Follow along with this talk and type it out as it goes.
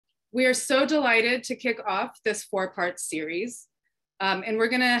We are so delighted to kick off this 4-part series. And we're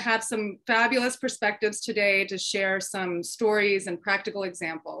gonna have some fabulous perspectives today to share some stories and practical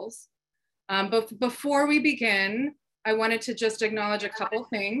examples. But before we begin, I wanted to just acknowledge a couple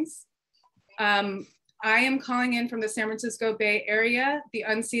things. I am calling in from the San Francisco Bay Area, the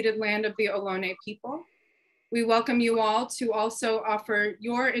unceded land of the Ohlone people. We welcome you all to also offer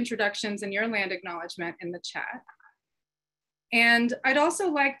your introductions and your land acknowledgement in the chat. And I'd also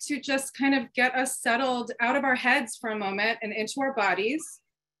like to just kind of get us settled out of our heads for a moment and into our bodies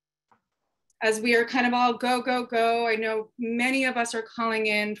as we are kind of all go, go, go. I know many of us are calling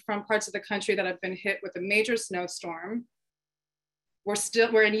in from parts of the country that have been hit with a major snowstorm.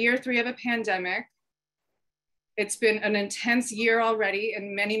 We're in year 3 of a pandemic. It's been an intense year already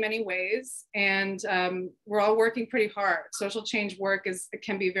in many, many ways. And we're all working pretty hard. Social change work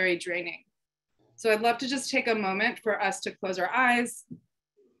can be very draining. So I'd love to just take a moment for us to close our eyes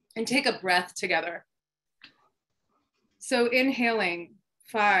and take a breath together. So inhaling,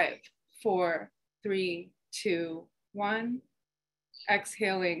 5, 4, 3, 2, 1.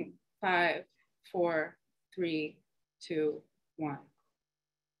 Exhaling, 5, 4, 3, 2, 1.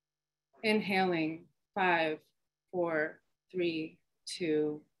 Inhaling, 5, 4, 3,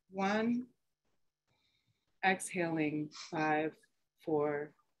 2, 1. Exhaling, 5,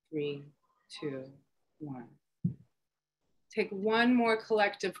 4, 3, 2, 1. Take one more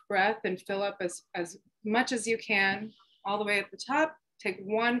collective breath and fill up as much as you can all the way at the top. Take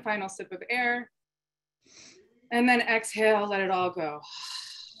one final sip of air and then exhale, let it all go.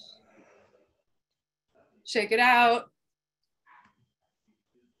 Shake it out.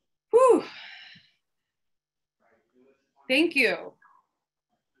 Whew. Thank you.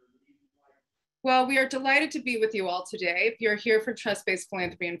 Well, we are delighted to be with you all today. If you're here for Trust-Based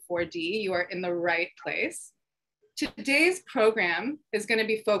Philanthropy in 4D, you are in the right place. Today's program is going to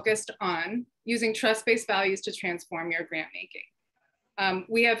be focused on using trust-based values to transform your grant making.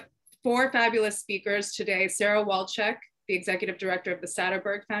 We have 4 fabulous speakers today: Sarah Walczyk, the Executive Director of the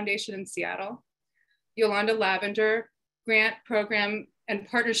Satterberg Foundation in Seattle; Yolanda Lavender, Grant Program and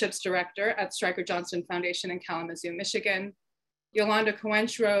Partnerships Director at Stryker Johnston Foundation in Kalamazoo, Michigan; Yolanda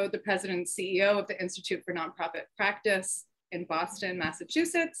Coentro, the President and CEO of the Institute for Nonprofit Practice in Boston,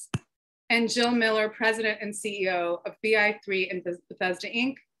 Massachusetts; and Jill Miller, President and CEO of BI3 and Bethesda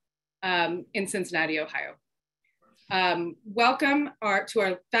Inc. In Cincinnati, Ohio. Welcome to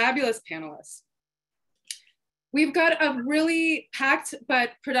our fabulous panelists. We've got a really packed but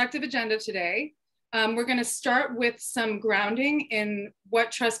productive agenda today. We're going to start with some grounding in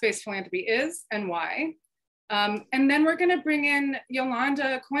what trust-based philanthropy is and why. And then we're going to bring in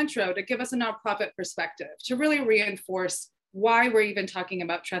Yolanda Coentro to give us a nonprofit perspective, to really reinforce why we're even talking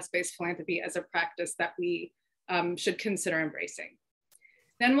about trust-based philanthropy as a practice that we should consider embracing.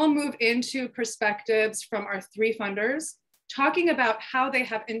 Then we'll move into perspectives from our 3 funders, talking about how they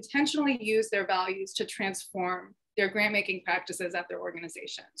have intentionally used their values to transform their grant-making practices at their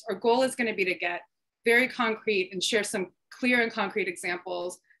organizations. Our goal is going to be to get very concrete and share some clear and concrete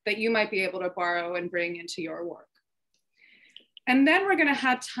examples that you might be able to borrow and bring into your work. And then we're going to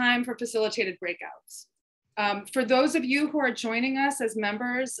have time for facilitated breakouts. For those of you who are joining us as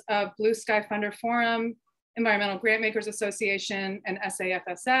members of Blue Sky Funder Forum, Environmental Grantmakers Association, and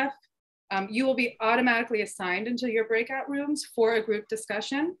SAFSF, you will be automatically assigned into your breakout rooms for a group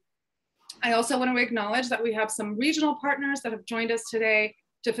discussion. I also want to acknowledge that we have some regional partners that have joined us today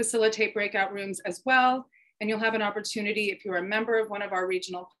to facilitate breakout rooms as well. And you'll have an opportunity, if you're a member of one of our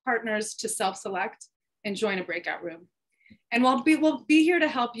regional partners, to self-select and join a breakout room. And we'll be here to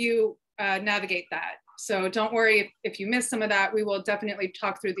help you navigate that. So don't worry if you miss some of that. We will definitely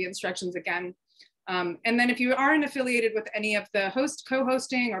talk through the instructions again. And then if you aren't affiliated with any of the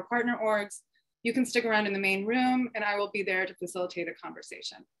co-hosting or partner orgs, you can stick around in the main room and I will be there to facilitate a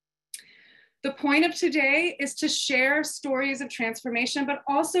conversation. The point of today is to share stories of transformation, but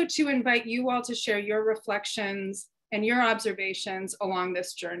also to invite you all to share your reflections and your observations along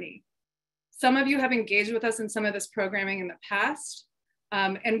this journey. Some of you have engaged with us in some of this programming in the past,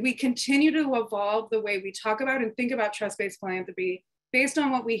 and we continue to evolve the way we talk about and think about trust-based philanthropy based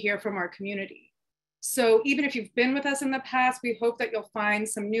on what we hear from our community. So even if you've been with us in the past, we hope that you'll find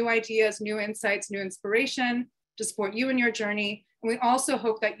some new ideas, new insights, new inspiration to support you in your journey. And we also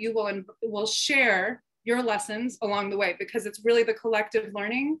hope that you will share your lessons along the way, because it's really the collective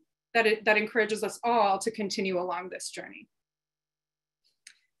learning that encourages us all to continue along this journey.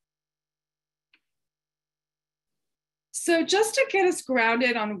 So just to get us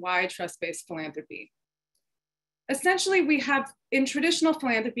grounded on why trust-based philanthropy. Essentially, we have in traditional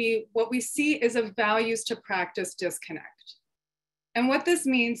philanthropy, what we see is a values to practice disconnect. And what this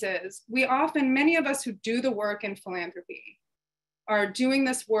means is many of us who do the work in philanthropy are doing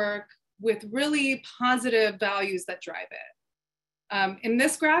this work with really positive values that drive it. In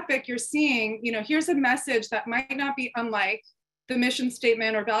this graphic, you're seeing, here's a message that might not be unlike the mission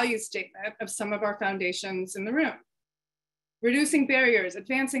statement or value statement of some of our foundations in the room. Reducing barriers,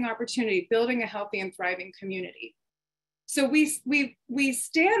 advancing opportunity, building a healthy and thriving community. So we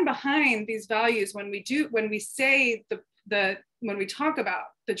stand behind these values when we talk about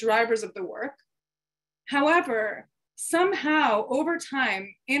the drivers of the work. However, somehow over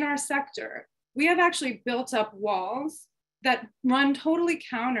time in our sector, we have actually built up walls that run totally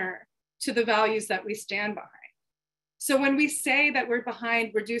counter to the values that we stand behind. So when we say that we're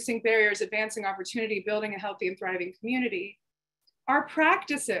behind reducing barriers, advancing opportunity, building a healthy and thriving community, our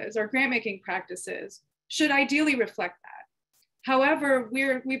practices, our grant-making practices, should ideally reflect that. However,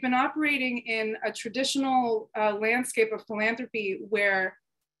 we've been operating in a traditional landscape of philanthropy where,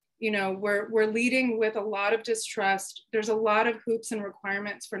 we're leading with a lot of distrust. There's a lot of hoops and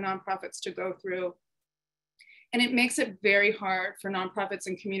requirements for nonprofits to go through. And it makes it very hard for nonprofits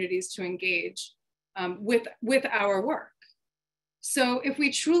and communities to engage with our work. So if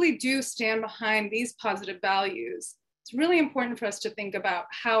we truly do stand behind these positive values, it's really important for us to think about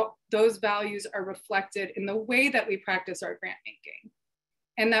how those values are reflected in the way that we practice our grant making.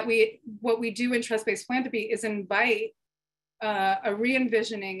 And that what we do in trust-based philanthropy is invite a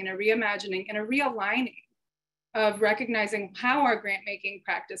re-envisioning and a reimagining and a realigning of recognizing how our grant making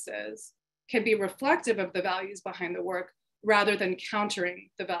practices can be reflective of the values behind the work rather than countering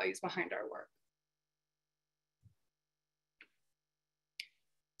the values behind our work.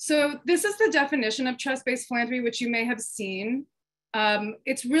 So this is the definition of trust-based philanthropy, which you may have seen.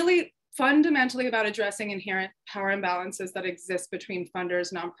 It's really fundamentally about addressing inherent power imbalances that exist between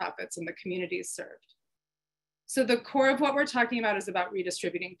funders, nonprofits, and the communities served. So the core of what we're talking about is about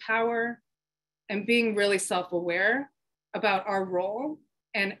redistributing power and being really self-aware about our role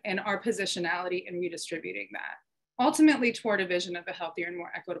and our positionality in redistributing that, ultimately toward a vision of a healthier and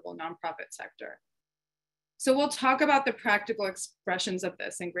more equitable nonprofit sector. So we'll talk about the practical expressions of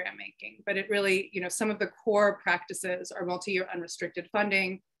this in grant making, but it really, some of the core practices are multi-year unrestricted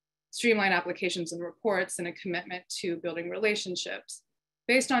funding, streamlined applications and reports, and a commitment to building relationships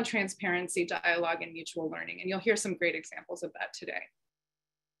based on transparency, dialogue, and mutual learning. And you'll hear some great examples of that today.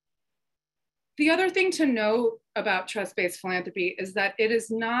 The other thing to note about trust-based philanthropy is that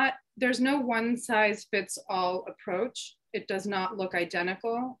there's no one size fits all approach. It does not look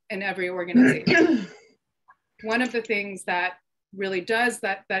identical in every organization. One of the things that really does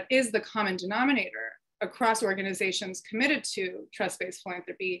that is the common denominator across organizations committed to trust-based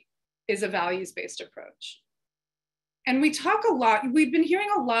philanthropy is a values-based approach. And we talk a lot, we've been hearing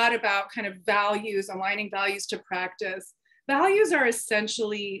a lot about kind of values, aligning values to practice. Values are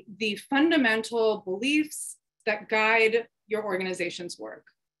essentially the fundamental beliefs that guide your organization's work.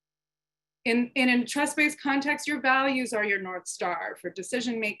 In a trust-based context, your values are your North Star for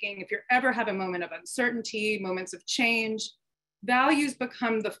decision-making. If you ever have a moment of uncertainty, moments of change, values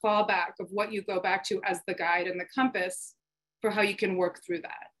become the fallback of what you go back to as the guide and the compass for how you can work through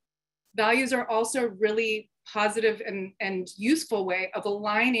that. Values are also really positive and useful way of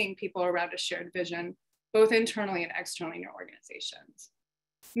aligning people around a shared vision, both internally and externally in your organizations.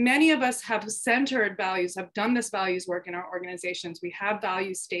 Many of us have centered values, have done this values work in our organizations. We have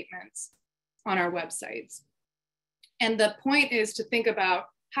value statements on our websites. And the point is to think about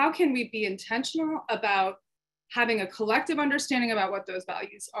how can we be intentional about having a collective understanding about what those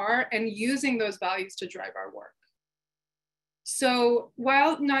values are and using those values to drive our work. So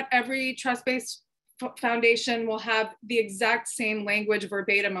while not every trust-based foundation will have the exact same language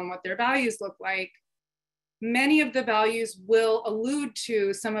verbatim on what their values look like, many of the values will allude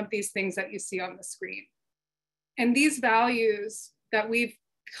to some of these things that you see on the screen. And these values that we've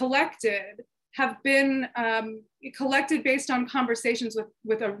collected have been collected based on conversations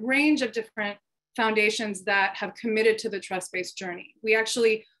with a range of different foundations that have committed to the trust-based journey. We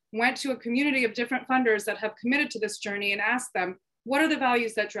actually went to a community of different funders that have committed to this journey and asked them, what are the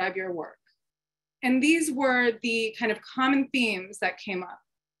values that drive your work? And these were the kind of common themes that came up.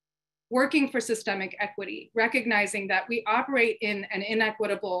 Working for systemic equity, recognizing that we operate in an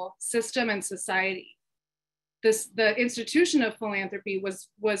inequitable system and society. The institution of philanthropy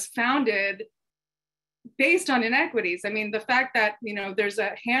was founded based on inequities. I mean, the fact that there's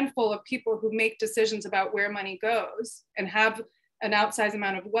a handful of people who make decisions about where money goes and have an outsized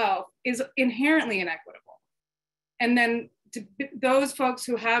amount of wealth is inherently inequitable. And then those folks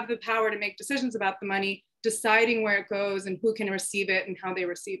who have the power to make decisions about the money, deciding where it goes and who can receive it and how they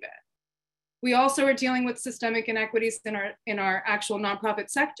receive it. We also are dealing with systemic inequities in our actual nonprofit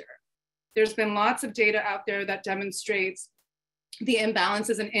sector. There's been lots of data out there that demonstrates the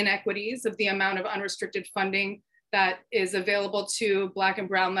imbalances and inequities of the amount of unrestricted funding that is available to Black and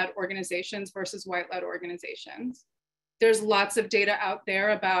Brown-led organizations versus white-led organizations. There's lots of data out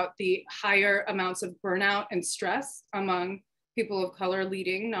there about the higher amounts of burnout and stress among people of color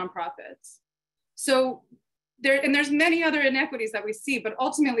leading nonprofits. So there's many other inequities that we see, but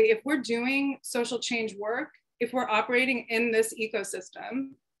ultimately, if we're doing social change work, if we're operating in this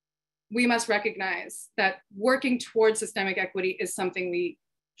ecosystem, we must recognize that working towards systemic equity is something we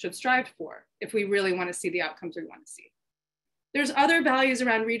should strive for if we really want to see the outcomes we want to see. There's other values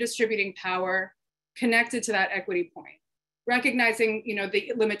around redistributing power connected to that equity point, recognizing,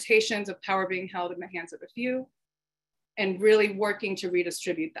 the limitations of power being held in the hands of a few, and really working to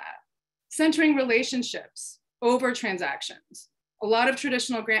redistribute that. Centering relationships over transactions. A lot of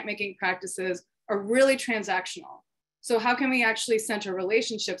traditional grant-making practices are really transactional. So how can we actually center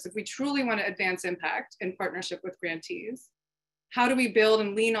relationships if we truly want to advance impact in partnership with grantees? How do we build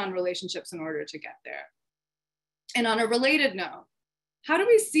and lean on relationships in order to get there? And on a related note, how do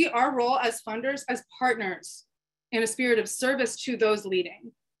we see our role as funders as partners in a spirit of service to those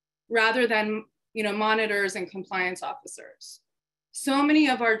leading, rather than monitors and compliance officers? So many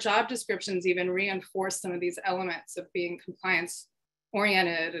of our job descriptions even reinforce some of these elements of being compliance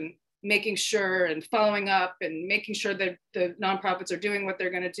oriented and making sure and following up and making sure that the nonprofits are doing what they're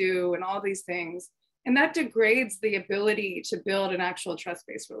going to do and all these things. And that degrades the ability to build an actual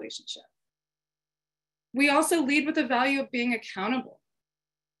trust-based relationship. We also lead with the value of being accountable.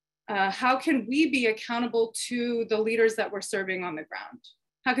 How can we be accountable to the leaders that we're serving on the ground?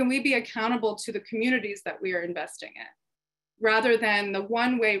 How can we be accountable to the communities that we are investing in, rather than the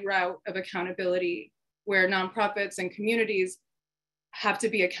one-way route of accountability where nonprofits and communities have to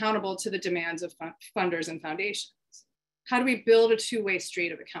be accountable to the demands of funders and foundations? How do we build a two-way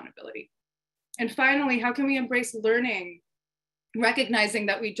street of accountability? And finally, how can we embrace learning, recognizing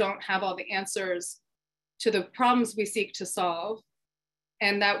that we don't have all the answers to the problems we seek to solve,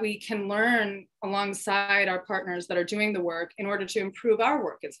 and that we can learn alongside our partners that are doing the work in order to improve our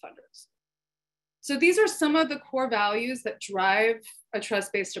work as funders? So these are some of the core values that drive a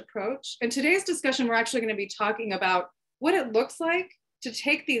trust-based approach. In today's discussion, we're actually going to be talking about what it looks like to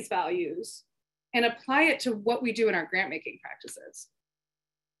take these values and apply it to what we do in our grant-making practices.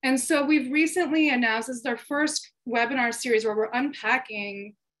 And so we've recently announced, this is our first webinar series where we're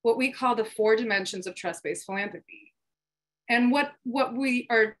unpacking what we call the 4 dimensions of trust-based philanthropy. And what we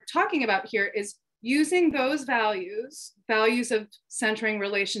are talking about here is using those values of centering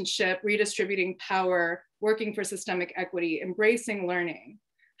relationship, redistributing power, working for systemic equity, embracing learning.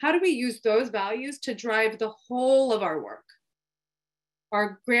 How do we use those values to drive the whole of our work?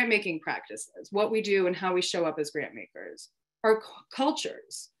 Our grant-making practices, what we do and how we show up as grant makers, our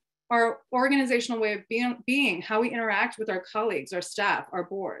cultures, our organizational way of being, how we interact with our colleagues, our staff, our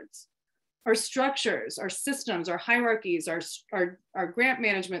boards, our structures, our systems, our hierarchies, our grant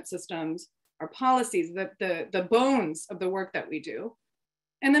management systems, our policies, the bones of the work that we do,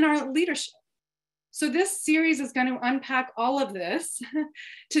 and then our leadership. So this series is going to unpack all of this.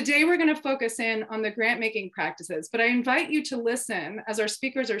 Today, we're going to focus in on the grant-making practices, but I invite you to listen as our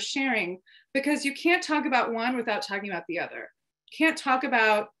speakers are sharing, because you can't talk about one without talking about the other. You can't talk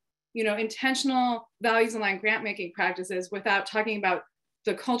about, intentional values-aligned grant-making practices without talking about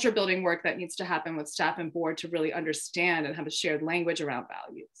the culture building work that needs to happen with staff and board to really understand and have a shared language around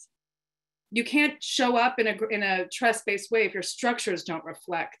values. You can't show up in a trust-based way if your structures don't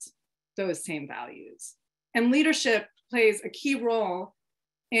reflect those same values. And leadership plays a key role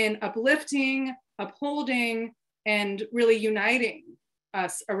in uplifting, upholding, and really uniting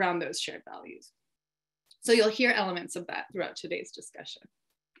us around those shared values. So you'll hear elements of that throughout today's discussion.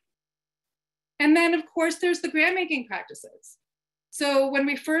 And then, of course, there's the grant-making practices. So when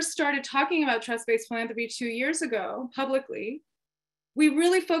we first started talking about trust-based philanthropy 2 years ago publicly, we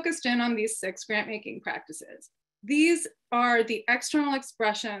really focused in on these 6 grant-making practices. These are the external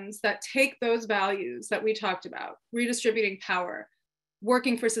expressions that take those values that we talked about: redistributing power,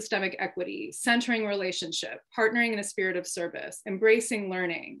 working for systemic equity, centering relationship, partnering in a spirit of service, embracing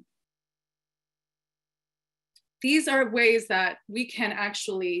learning. These are ways that we can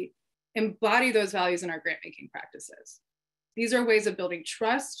actually embody those values in our grant-making practices. These are ways of building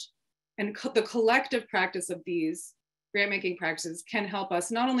trust, and the collective practice of these grant-making practices can help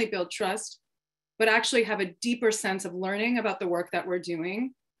us not only build trust, but actually have a deeper sense of learning about the work that we're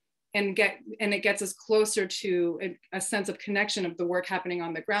doing, and it gets us closer to a sense of connection of the work happening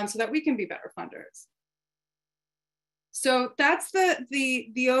on the ground so that we can be better funders. So that's the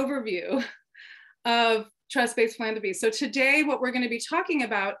overview. of trust-based philanthropy. So today, what we're going to be talking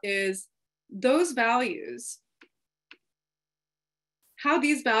about is those values, how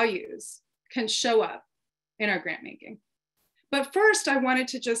these values can show up in our grant making. But first, I wanted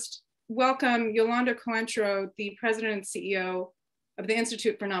to just welcome Yolanda Coentro, the president and CEO of the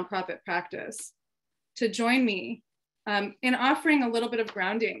Institute for Nonprofit Practice, to join me in offering a little bit of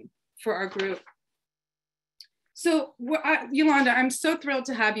grounding for our group. So Yolanda, I'm so thrilled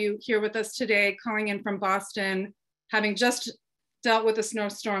to have you here with us today, calling in from Boston, having just dealt with a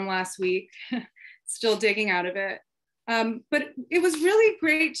snowstorm last week, still digging out of it. But it was really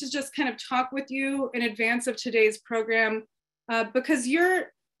great to just kind of talk with you in advance of today's program, because you're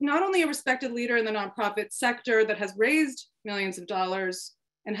not only a respected leader in the nonprofit sector that has raised millions of dollars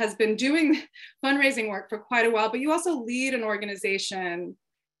and has been doing fundraising work for quite a while, but you also lead an organization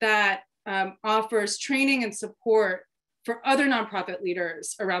that offers training and support for other nonprofit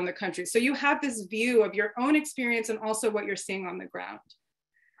leaders around the country. So you have this view of your own experience and also what you're seeing on the ground.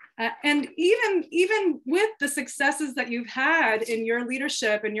 And even with the successes that you've had in your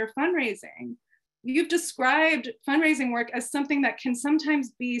leadership and your fundraising, you've described fundraising work as something that can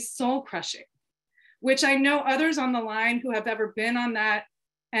sometimes be soul crushing, which I know others on the line who have ever been on that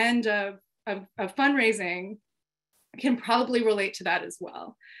end of fundraising can probably relate to that as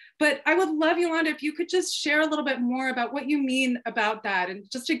well. But I would love, Yolanda, if you could just share a little bit more about what you mean about that, and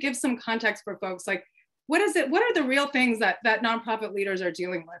just to give some context for folks, like, what is it? What are the real things that nonprofit leaders are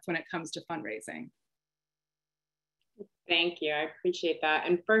dealing with when it comes to fundraising? Thank you. I appreciate that.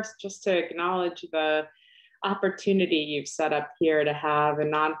 And first, just to acknowledge the opportunity you've set up here to have a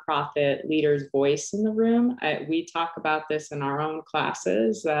nonprofit leader's voice in the room. We talk about this in our own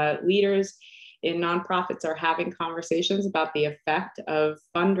classes. Leaders in nonprofits are having conversations about the effect of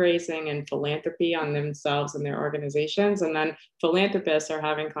fundraising and philanthropy on themselves and their organizations. And then philanthropists are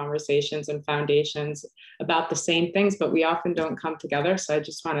having conversations and foundations about the same things, but we often don't come together. So I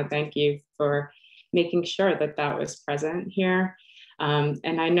just want to thank you for making sure that that was present here.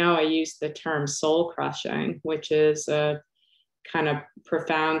 And I know I used the term soul crushing, which is a kind of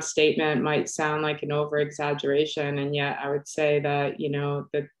profound statement, might sound like an over exaggeration. And yet I would say that, you know,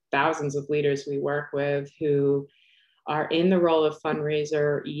 the thousands of leaders we work with who are in the role of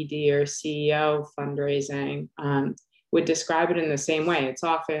fundraiser, ED, or CEO fundraising would describe it in the same way. It's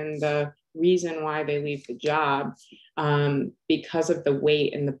often the reason why they leave the job, because of the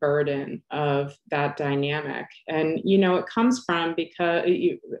weight and the burden of that dynamic. And, you know, it comes from, because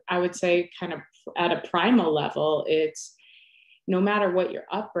I would say kind of at a primal level, it's no matter what your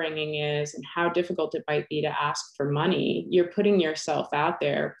upbringing is and how difficult it might be to ask for money, you're putting yourself out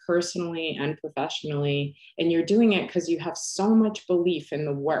there personally and professionally, and you're doing it because you have so much belief in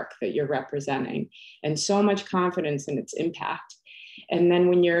the work that you're representing and so much confidence in its impact. And then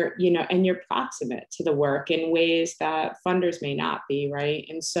when you're, you know, and you're proximate to the work in ways that funders may not be, right?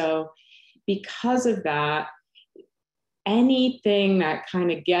 And so because of that, anything that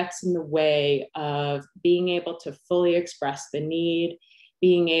kind of gets in the way of being able to fully express the need,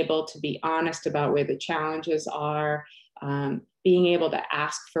 being able to be honest about where the challenges are, being able to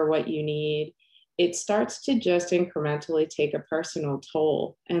ask for what you need, it starts to just incrementally take a personal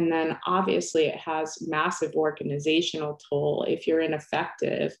toll. And then obviously it has massive organizational toll if you're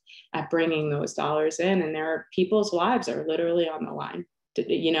ineffective at bringing those dollars in. And there are people's lives are literally on the line.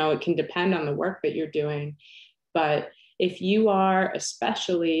 You know, it can depend on the work that you're doing. But if you are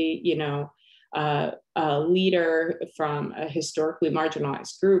especially, you know, a leader from a historically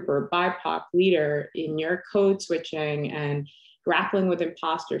marginalized group or a BIPOC leader, in your code switching and grappling with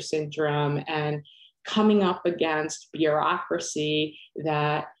imposter syndrome and coming up against bureaucracy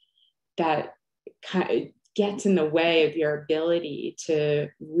that kind of gets in the way of your ability to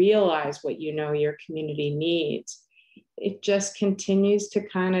realize what you know your community needs, it just continues to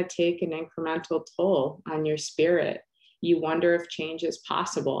kind of take an incremental toll on your spirit. You wonder if change is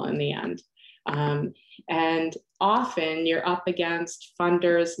possible in the end. And often you're up against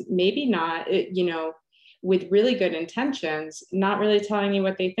funders, maybe not, you know, with really good intentions, not really telling you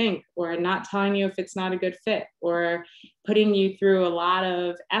what they think, or not telling you if it's not a good fit, or putting you through a lot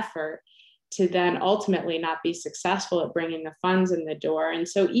of effort to then ultimately not be successful at bringing the funds in the door. And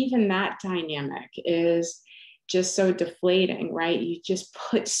so even that dynamic is just so deflating, right? You just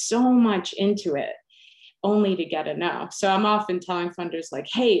put so much into it only to get a no. So I'm often telling funders like,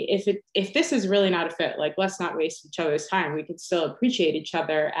 hey, if this is really not a fit, like, let's not waste each other's time. We can still appreciate each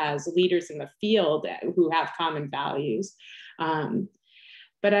other as leaders in the field who have common values.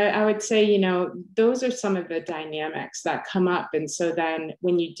 But I would say, you know, those are some of the dynamics that come up. And so then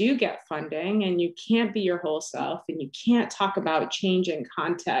when you do get funding and you can't be your whole self and you can't talk about changing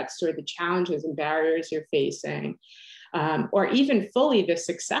context or the challenges and barriers you're facing, or even fully the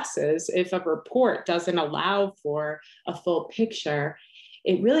successes, if a report doesn't allow for a full picture,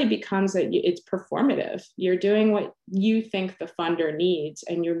 it really becomes that it's performative. You're doing what you think the funder needs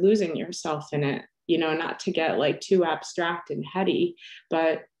and you're losing yourself in it. You know, not to get like too abstract and heady,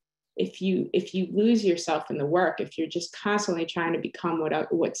 but if you lose yourself in the work, if you're just constantly trying to become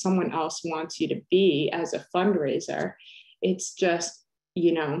what someone else wants you to be as a fundraiser, it's just,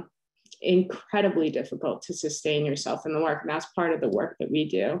 you know, incredibly difficult to sustain yourself in the work. And that's part of the work that we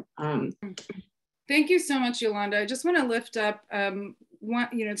do. Thank you so much, Yolanda. I just want to lift up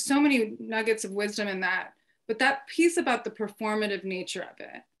so many nuggets of wisdom in that, but that piece about the performative nature of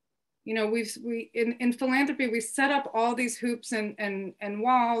it. You know, in philanthropy, we set up all these hoops and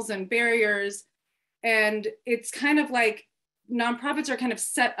walls and barriers. And it's kind of like nonprofits are kind of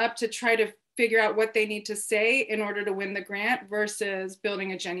set up to try to figure out what they need to say in order to win the grant versus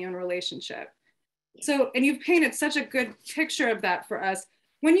building a genuine relationship. So, and you've painted such a good picture of that for us.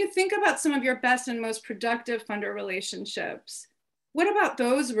 When you think about some of your best and most productive funder relationships, what about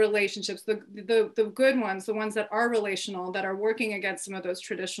those relationships, the good ones, the ones that are relational, that are working against some of those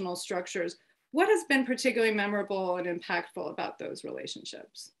traditional structures? What has been particularly memorable and impactful about those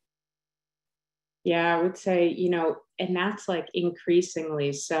relationships? Yeah, I would say, you know, and that's like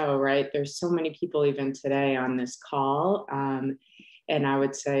increasingly so, right? There's so many people even today on this call. And I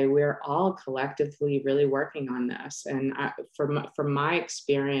would say we're all collectively really working on this. And from my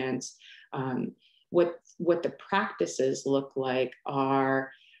experience, what the practices look like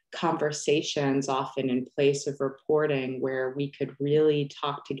are conversations often in place of reporting where we could really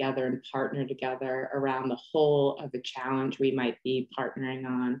talk together and partner together around the whole of a challenge we might be partnering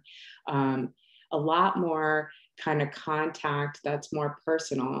on. A lot more kind of contact that's more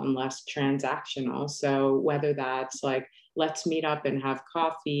personal and less transactional. So whether that's like, let's meet up and have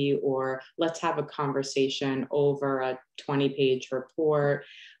coffee, or let's have a conversation over a 20-page report,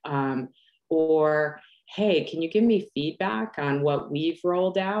 or hey, can you give me feedback on what we've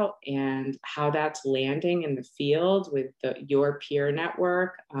rolled out and how that's landing in the field with your peer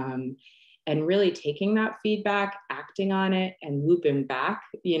network? And really taking that feedback, acting on it, and looping back,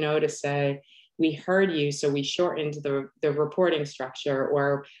 you know, to say, we heard you, so we shortened the reporting structure,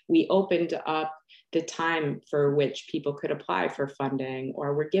 or we opened up the time for which people could apply for funding,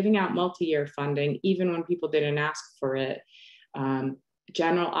 or we're giving out multi-year funding even when people didn't ask for it.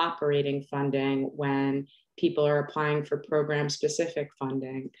 General operating funding when people are applying for program-specific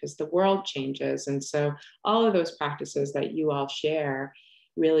funding, because the world changes. And so all of those practices that you all share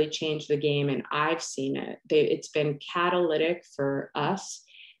really change the game, and I've seen it. It's been catalytic for us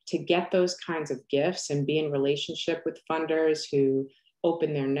to get those kinds of gifts and be in relationship with funders who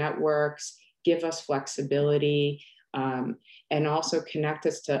open their networks, give us flexibility, and also connect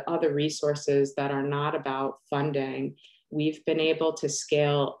us to other resources that are not about funding. We've been able to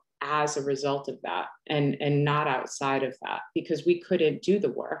scale as a result of that, and not outside of that, because we couldn't do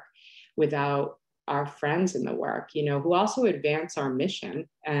the work without our friends in the work, you know, who also advance our mission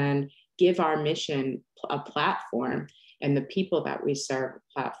and give our mission a platform, and the people that we serve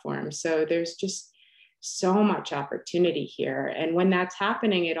a platform. So there's just so much opportunity here. And when that's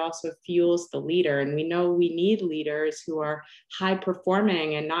happening, it also fuels the leader. And we know we need leaders who are high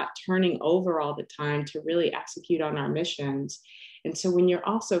performing and not turning over all the time to really execute on our missions. And so when you're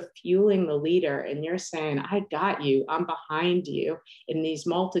also fueling the leader and you're saying, I got you, I'm behind you in these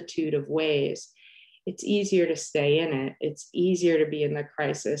multitude of ways, it's easier to stay in it. It's easier to be in the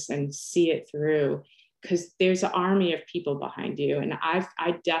crisis and see it through, because there's an army of people behind you. And I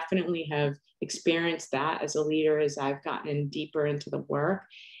definitely have experienced that as a leader as I've gotten deeper into the work.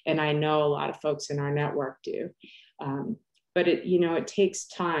 And I know a lot of folks in our network do. But it takes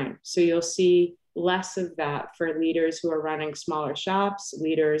time. So you'll see less of that for leaders who are running smaller shops,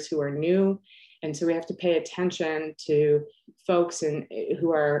 leaders who are new. And so we have to pay attention to folks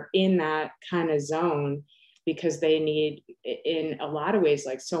who are in that kind of zone, because they need, in a lot of ways,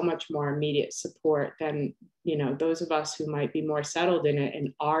 like so much more immediate support than, you know, those of us who might be more settled in it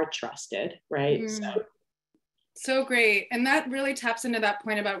and are trusted, right? So great. And that really taps into that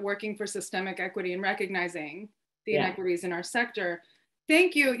point about working for systemic equity and recognizing the inequities in our sector.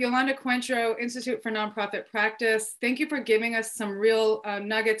 Thank you, Yolanda Coentro, Institute for Nonprofit Practice. Thank you for giving us some real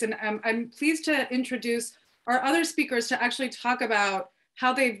nuggets. And I'm pleased to introduce our other speakers to actually talk about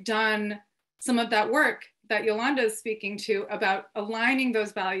how they've done some of that work that Yolanda is speaking to about aligning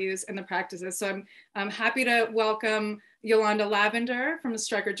those values and the practices. So I'm happy to welcome Yolanda Lavender from the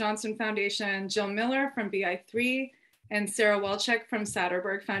Stryker Johnston Foundation, Jill Miller from BI3, and Sarah Walczyk from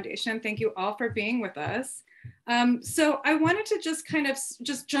Satterberg Foundation. Thank you all for being with us. So I wanted to just kind of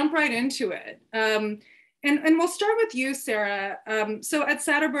just jump right into it. And we'll start with you, Sarah. So at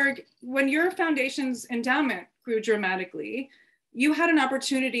Satterberg, when your foundation's endowment grew dramatically, you had an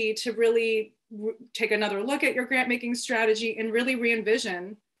opportunity to really take another look at your grant making strategy and really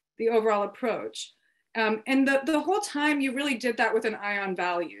re-envision the overall approach. And the whole time you really did that with an eye on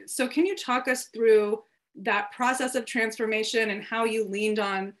values. So can you talk us through that process of transformation and how you leaned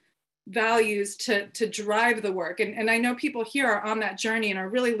on values to drive the work? And I know people here are on that journey and are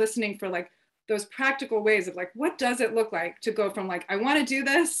really listening for like those practical ways of like, what does it look like to go from like, I want to do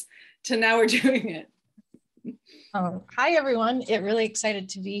this to now we're doing it. Hi, everyone. Really excited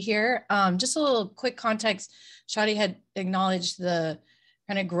to be here. Just a little quick context. Shadi had acknowledged the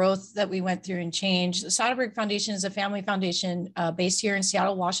kind of growth that we went through and change. The Satterberg Foundation is a family foundation based here in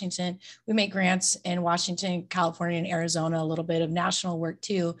Seattle, Washington. We make grants in Washington, California, and Arizona, a little bit of national work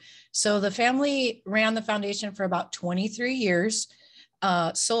too. So the family ran the foundation for about 23 years,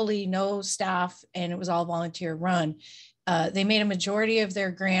 solely no staff, and it was all volunteer run. They made a majority of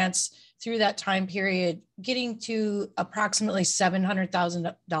their grants through that time period, getting to approximately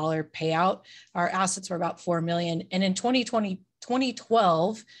 $700,000 payout. Our assets were about $4 million. And in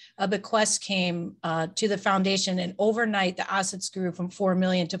 2012, a bequest came to the foundation, and overnight the assets grew from 4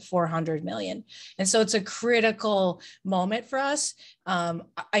 million to 400 million. And so it's a critical moment for us.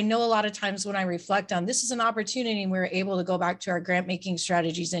 I know a lot of times when I reflect on this is an opportunity and we're able to go back to our grant making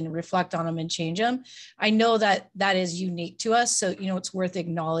strategies and reflect on them and change them. I know that that is unique to us. So, you know, it's worth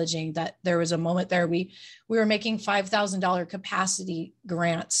acknowledging that there was a moment there we were making $5,000 capacity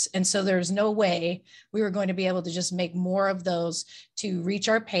grants. And so there's no way we were going to be able to just make more of those to reach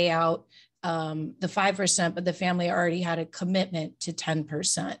our payout, the 5%, but the family already had a commitment to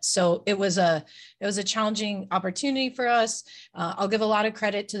 10%. So it was a challenging opportunity for us. I'll give a lot of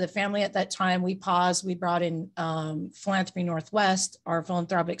credit to the family at that time. We paused, we brought in Philanthropy Northwest, our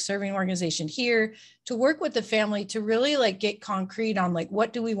philanthropic serving organization here, to work with the family to really like get concrete on like,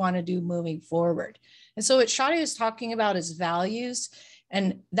 what do we want to do moving forward? And so what Shadi was talking about is values.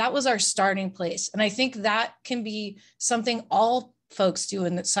 And that was our starting place. And I think that can be something all folks do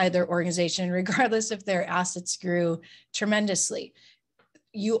inside their organization, regardless if their assets grew tremendously.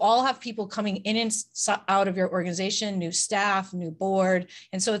 You all have people coming in and out of your organization, new staff, new board.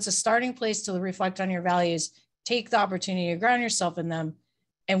 And so it's a starting place to reflect on your values, take the opportunity to ground yourself in them.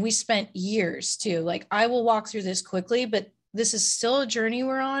 And we spent years too. Like I will walk through this quickly, but this is still a journey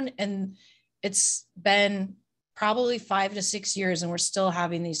we're on. And it's been probably 5 to 6 years and we're still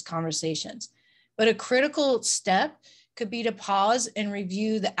having these conversations. But a critical step could be to pause and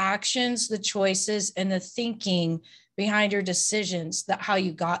review the actions, the choices, and the thinking behind your decisions, that how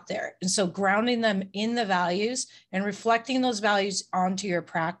you got there. And so grounding them in the values and reflecting those values onto your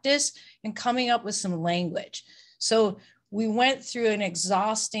practice and coming up with some language. So we went through an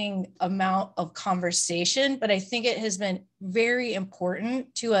exhausting amount of conversation, but I think it has been very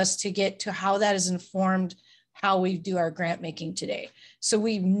important to us to get to how that has informed how we do our grant making today. So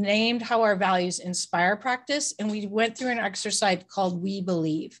we named how our values inspire practice, and we went through an exercise called We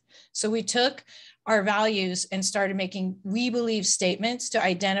Believe. So we took our values and started making we believe statements to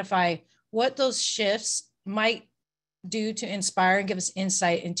identify what those shifts might do to inspire and give us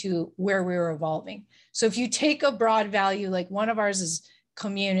insight into where we were evolving. So if you take a broad value, like one of ours is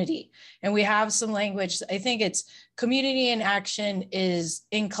community, and we have some language, I think it's community in action is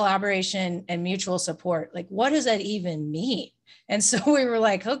in collaboration and mutual support. Like, what does that even mean? And so we were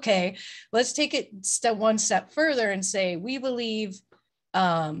like, okay, let's take it one step further and say, we believe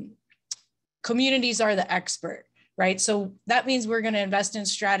communities are the expert, right? So that means we're going to invest in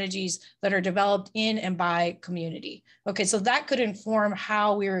strategies that are developed in and by community. Okay, so that could inform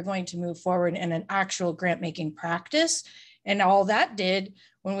how we were going to move forward in an actual grant making practice. And all that did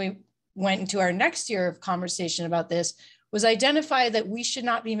when we went into our next year of conversation about this was identify that we should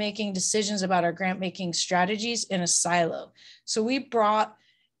not be making decisions about our grant making strategies in a silo. So we brought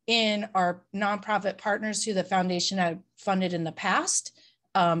in our nonprofit partners who the foundation had funded in the past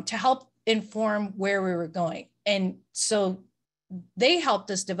to help inform where we were going. And so they helped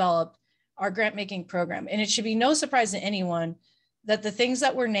us develop our grant making program. And it should be no surprise to anyone that the things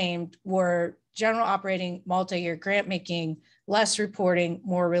that were named were general operating, multi-year grant making, less reporting,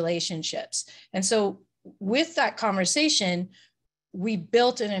 more relationships. And so with that conversation, we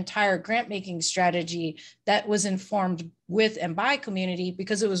built an entire grant making strategy that was informed with and by community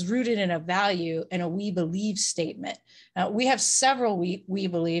because it was rooted in a value and a we believe statement. We have several we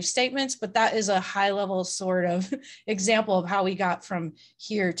believe statements, but that is a high level sort of example of how we got from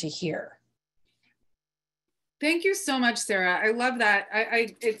here to here. Thank you so much, Sarah. I love that.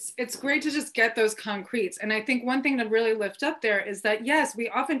 It's great to just get those concretes. And I think one thing to really lift up there is that, yes, we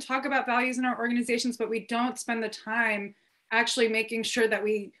often talk about values in our organizations, but we don't spend the time actually making sure that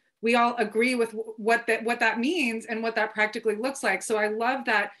we all agree with what that means and what that practically looks like. So I love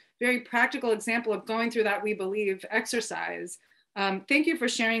that very practical example of going through that we believe exercise. Thank you for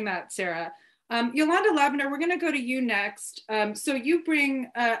sharing that, Sarah. Yolanda, Lavender, we're going to go to you next. So you bring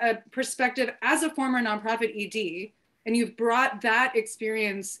a perspective as a former nonprofit ED, and you've brought that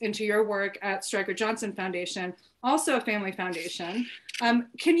experience into your work at Stryker Johnston Foundation, also a family foundation.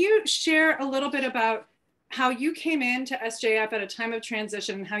 Can you share a little bit about how you came into SJF at a time of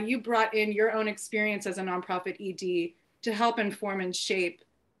transition and how you brought in your own experience as a nonprofit ED to help inform and shape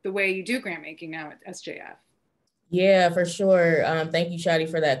the way you do grant making now at SJF? Yeah, for sure. Thank you, Shadi,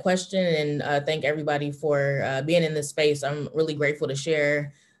 for that question. And thank everybody for being in this space. I'm really grateful to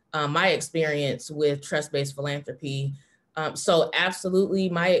share my experience with trust-based philanthropy. So absolutely,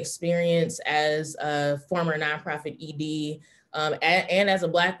 my experience as a former nonprofit ED and as a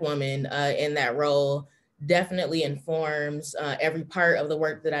Black woman in that role definitely informs every part of the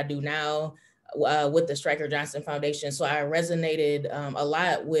work that I do now with the Stryker Johnston Foundation. So I resonated a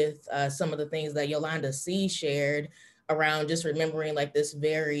lot with some of the things that Yolanda C shared around just remembering like this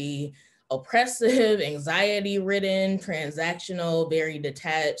very oppressive, anxiety-ridden, transactional, very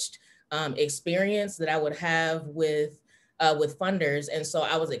detached experience that I would have with funders. And so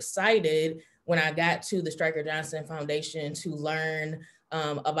I was excited when I got to the Stryker Johnston Foundation to learn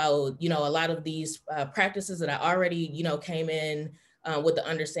about, a lot of these practices that I already, came in with the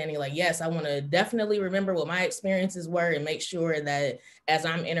understanding like, yes, I want to definitely remember what my experiences were and make sure that as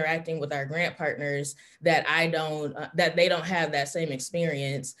I'm interacting with our grant partners, that that they don't have that same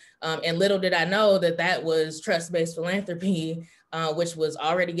experience. And little did I know that that was trust-based philanthropy, which was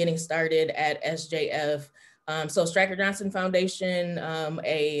already getting started at SJF. So Stryker Johnston Foundation,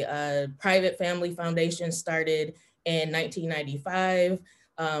 a private family foundation, started in 1995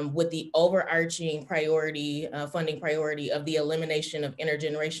 with the overarching priority, funding priority of the elimination of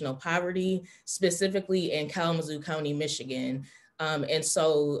intergenerational poverty, specifically in Kalamazoo County, Michigan. And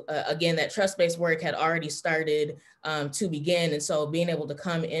so again, that trust-based work had already started to begin. And so being able to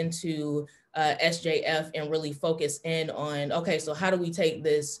come into SJF and really focus in on, okay, so how do we take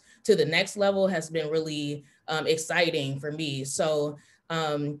this to the next level has been really exciting for me. So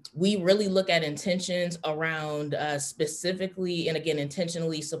we really look at intentions around specifically, and again,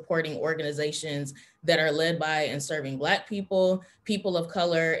 intentionally supporting organizations that are led by and serving Black people, people of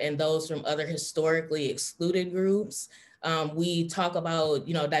color, and those from other historically excluded groups. We talk about,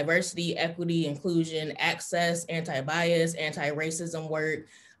 diversity, equity, inclusion, access, anti-bias, anti-racism work.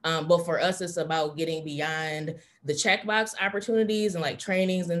 But for us, it's about getting beyond the checkbox opportunities and like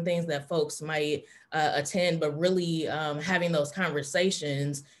trainings and things that folks might attend, but really having those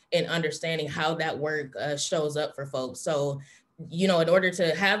conversations and understanding how that work shows up for folks. So, in order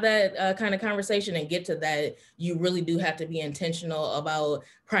to have that kind of conversation and get to that, you really do have to be intentional about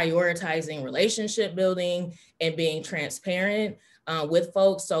prioritizing relationship building and being transparent with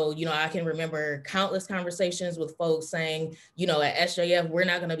folks. So, I can remember countless conversations with folks saying, at SJF, we're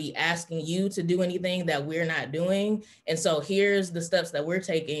not going to be asking you to do anything that we're not doing. And so here's the steps that we're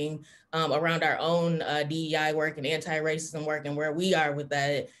taking around our own DEI work and anti-racism work and where we are with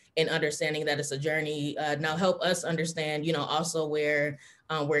that, and understanding that it's a journey. Now help us understand, also where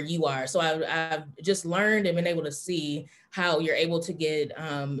you are. So I've just learned and been able to see how you're able to get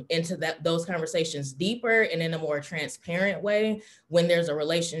into those conversations deeper and in a more transparent way when there's a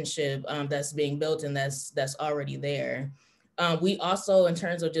relationship that's being built and that's already there. We also, in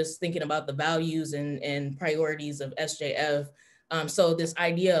terms of just thinking about the values and priorities of SJF, so this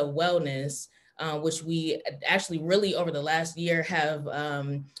idea of wellness, which we actually really over the last year have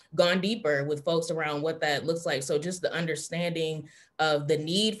gone deeper with folks around what that looks like. So just the understanding of the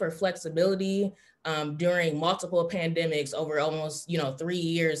need for flexibility during multiple pandemics over almost 3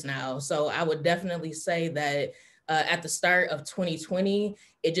 years now. So I would definitely say that at the start of 2020,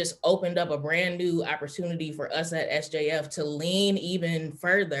 it just opened up a brand new opportunity for us at SJF to lean even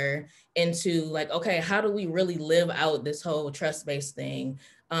further into like, okay, how do we really live out this whole trust-based thing?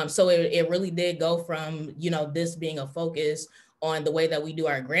 So it really did go from, this being a focus on the way that we do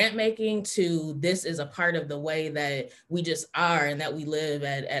our grant making to this is a part of the way that we just are and that we live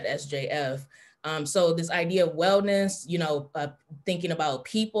at SJF. So this idea of wellness, thinking about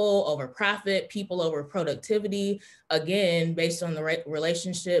people over profit, people over productivity, again, based on the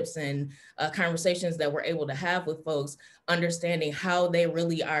relationships and conversations that we're able to have with folks, understanding how they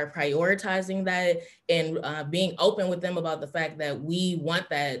really are prioritizing that and being open with them about the fact that we want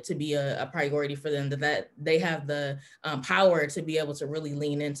that to be a priority for them, that they have the power to be able to really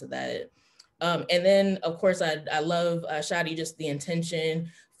lean into that. And then, of course, I love, Shadi, just the intention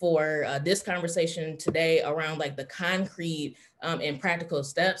for this conversation today around like the concrete and practical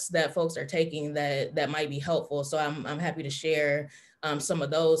steps that folks are taking that might be helpful. So I'm happy to share some of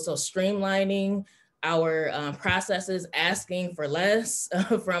those. So streamlining our processes, asking for less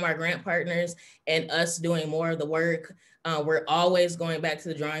from our grant partners, and us doing more of the work. We're always going back to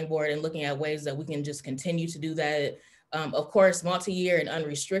the drawing board and looking at ways that we can just continue to do that. Of course, multi-year and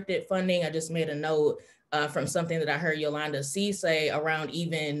unrestricted funding. I just made a note from something that I heard Yolanda C say around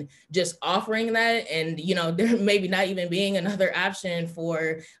even just offering that, and there maybe not even being another option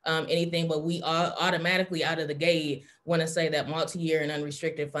for anything, but we automatically out of the gate want to say that multi-year and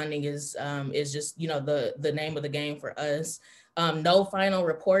unrestricted funding is just the name of the game for us. No final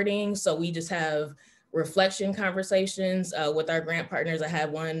reporting, so we just have reflection conversations with our grant partners. I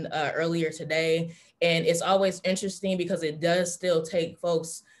had one earlier today, and it's always interesting because it does still take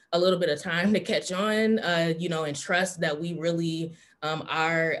folks a little bit of time to catch on, and trust that we really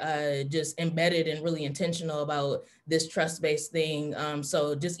are just embedded and really intentional about this trust-based thing.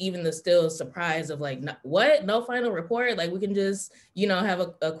 So just even the still surprise of like, what, no final report? Like we can just,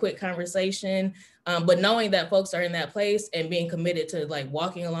 have a quick conversation, but knowing that folks are in that place and being committed to like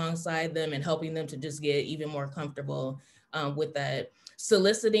walking alongside them and helping them to just get even more comfortable with that.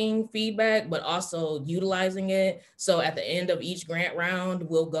 Soliciting feedback, but also utilizing it. So at the end of each grant round,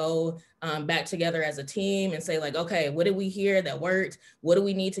 we'll go back together as a team and say like, okay, what did we hear that worked? What do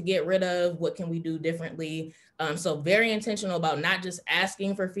we need to get rid of? What can we do differently? So very intentional about not just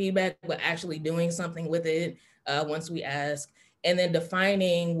asking for feedback, but actually doing something with it once we ask. And then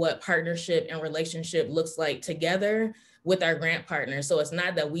defining what partnership and relationship looks like together with our grant partners. So it's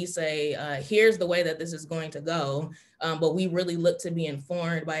not that we say, here's the way that this is going to go, but we really look to be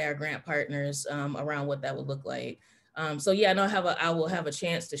informed by our grant partners around what that would look like. So yeah, I will have a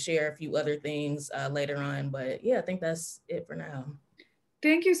chance to share a few other things later on, but yeah, I think that's it for now.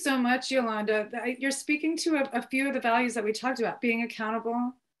 Thank you so much, Yolanda. You're speaking to a few of the values that we talked about: being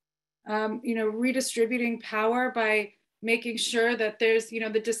accountable, redistributing power by making sure that there's,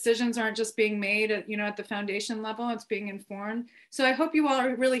 the decisions aren't just being made at, at the foundation level, it's being informed. So I hope you all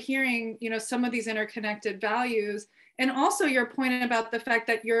are really hearing, some of these interconnected values, and also your point about the fact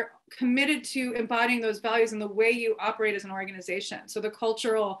that you're committed to embodying those values in the way you operate as an organization. So the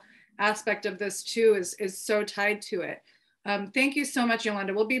cultural aspect of this too is so tied to it. Thank you so much,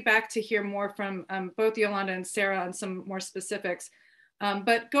 Yolanda. We'll be back to hear more from both Yolanda and Sarah on some more specifics.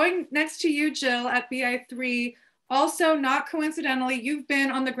 But going next to you, Jill, at BI3, also, not coincidentally, you've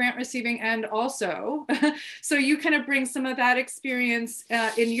been on the grant receiving end also. So you kind of bring some of that experience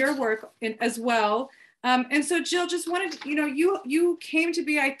in your work as well. And so Jill, just wanted, you came to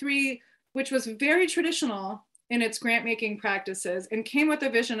BI3, which was very traditional in its grant making practices, and came with a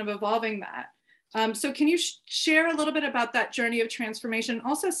vision of evolving that. So can you share a little bit about that journey of transformation?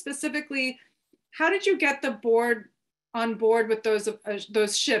 Also specifically, how did you get the board on board with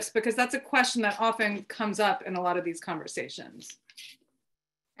those shifts? Because that's a question that often comes up in a lot of these conversations.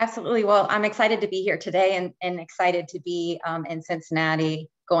 Absolutely. Well, I'm excited to be here today and excited to be in Cincinnati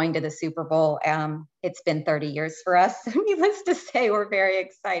going to the Super Bowl. It's been 30 years for us. Needless to say, we're very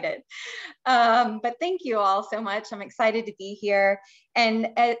excited. But thank you all so much. I'm excited to be here. And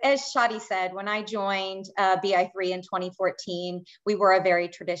as Shadi said, when I joined BI3 in 2014, we were a very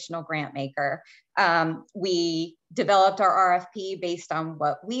traditional grant maker. We developed our RFP based on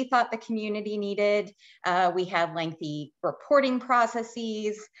what we thought the community needed. We had lengthy reporting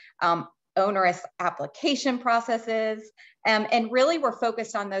processes, onerous application processes, and really we're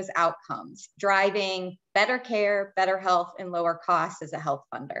focused on those outcomes, driving better care, better health, and lower costs as a health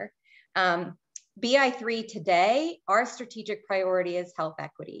funder. BI3 today, our strategic priority is health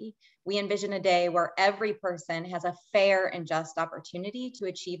equity. We envision a day where every person has a fair and just opportunity to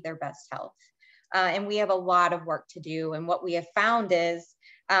achieve their best health. And we have a lot of work to do. And what we have found is,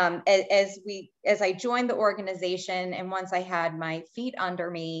 as I joined the organization, and once I had my feet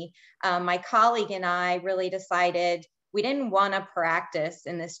under me, my colleague and I really decided we didn't want to practice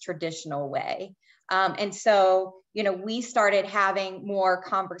in this traditional way. And so, we started having more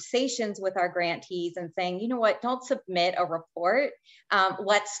conversations with our grantees and saying, you know what, don't submit a report,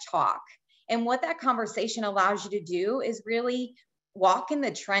 let's talk. And what that conversation allows you to do is really walk in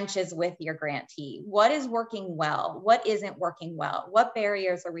the trenches with your grantee. What is working well? What isn't working well? What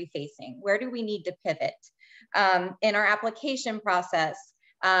barriers are we facing? Where do we need to pivot? In our application process,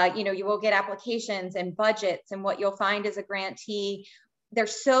 you will get applications and budgets, and what you'll find as a grantee, they're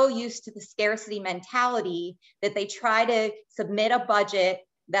so used to the scarcity mentality that they try to submit a budget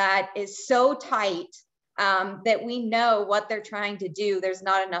that is so tight that we know what they're trying to do. There's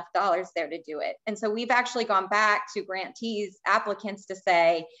not enough dollars there to do it. And so we've actually gone back to grantees, applicants, to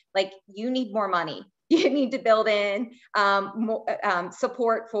say, like, you need more money. You need to build in more,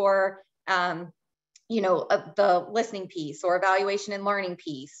 support for the listening piece, or evaluation and learning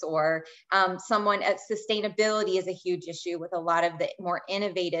piece, or someone at sustainability is a huge issue with a lot of the more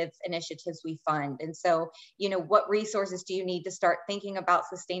innovative initiatives we fund. And so, what resources do you need to start thinking about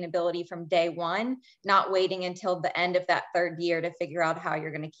sustainability from day one, not waiting until the end of that third year to figure out how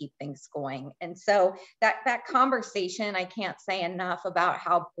you're going to keep things going. And so that conversation, I can't say enough about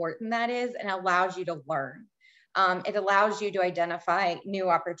how important that is, and allows you to learn. It allows you to identify new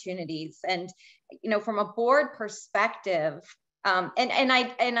opportunities. And, from a board perspective, and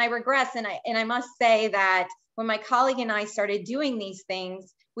I regress, and I must say that when my colleague and I started doing these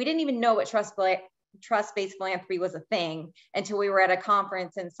things, we didn't even know what trust-based philanthropy was a thing until we were at a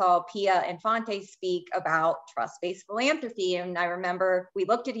conference and saw Pia and Fonte speak about trust-based philanthropy. And I remember we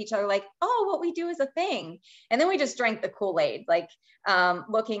looked at each other like, oh, what we do is a thing. And then we just drank the Kool-Aid, like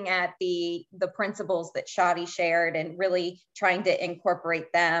looking at the principles that Shadi shared and really trying to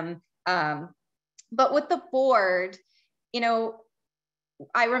incorporate them. But with the board,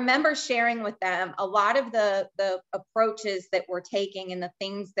 I remember sharing with them a lot of the approaches that we're taking and the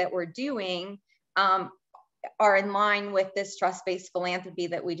things that we're doing are in line with this trust-based philanthropy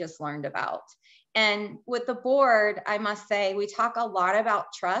that we just learned about. And with the board, I must say, we talk a lot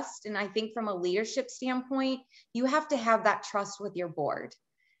about trust. And I think from a leadership standpoint, you have to have that trust with your board.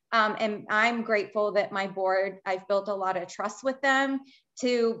 And I'm grateful that my board, I've built a lot of trust with them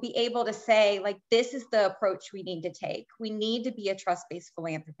to be able to say, like, this is the approach we need to take. We need to be a trust-based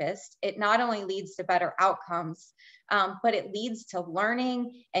philanthropist. It not only leads to better outcomes, but it leads to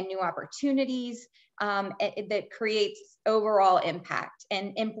learning and new opportunities that creates overall impact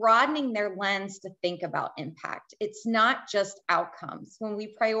and broadening their lens to think about impact. It's not just outcomes. When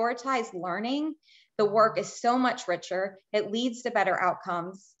we prioritize learning, the work is so much richer. It leads to better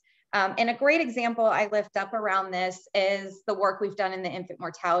outcomes. And a great example I lift up around this is the work we've done in the infant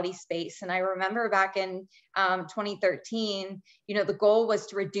mortality space. And I remember back in 2013, the goal was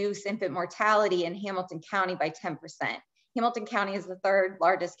to reduce infant mortality in Hamilton County by 10%. Hamilton County is the third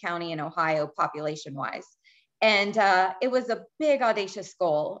largest county in Ohio population-wise. And it was a big, audacious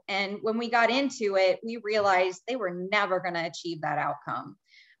goal. And when we got into it, we realized they were never going to achieve that outcome.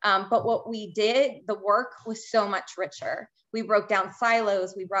 But what we did, the work was so much richer. We broke down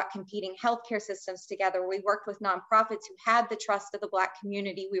silos. We brought competing healthcare systems together. We worked with nonprofits who had the trust of the Black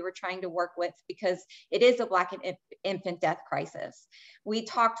community we were trying to work with, because it is a Black infant death crisis. We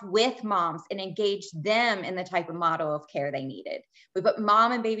talked with moms and engaged them in the type of model of care they needed. We put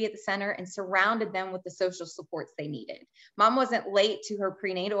mom and baby at the center and surrounded them with the social supports they needed. Mom wasn't late to her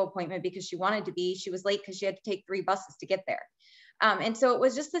prenatal appointment because she wanted to be. She was late because she had to take 3 buses to get there. And so it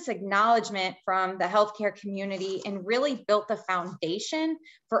was just this acknowledgement from the healthcare community, and really built the foundation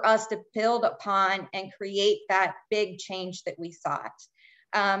for us to build upon and create that big change that we sought.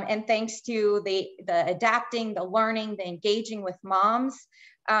 And thanks to the adapting, the learning, the engaging with moms.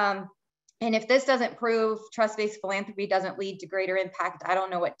 And if this doesn't prove trust-based philanthropy doesn't lead to greater impact, I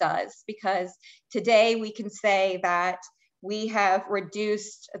don't know what does, because today we can say that we have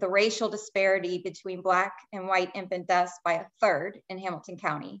reduced the racial disparity between Black and white infant deaths by 1/3 in Hamilton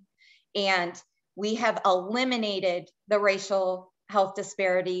County. And we have eliminated the racial health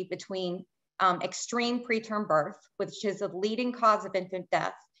disparity between extreme preterm birth, which is a leading cause of infant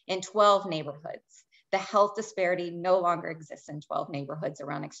death, in 12 neighborhoods. The health disparity no longer exists in 12 neighborhoods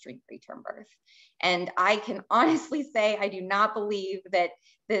around extreme preterm birth. And I can honestly say, I do not believe that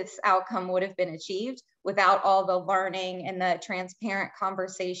this outcome would have been achieved without all the learning and the transparent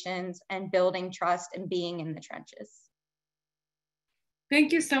conversations and building trust and being in the trenches.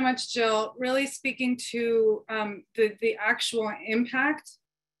 Thank you so much, Jill. Really speaking to the actual impact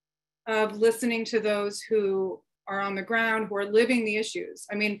of listening to those who are on the ground, who are living the issues.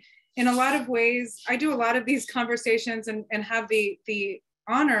 I mean, in a lot of ways, I do a lot of these conversations and have the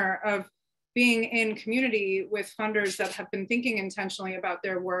honor of being in community with funders that have been thinking intentionally about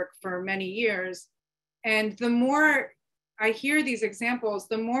their work for many years. And the more I hear these examples,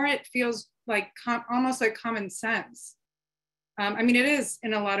 the more it feels like almost like common sense. I mean, it is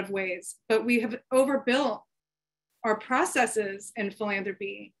in a lot of ways, but we have overbuilt our processes in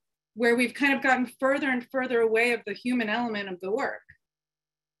philanthropy, where we've kind of gotten further and further away of the human element of the work.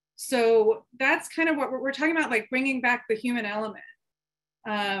 So that's kind of what we're talking about, like bringing back the human element.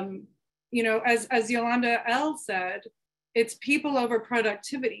 You know, as Yolanda L said, it's people over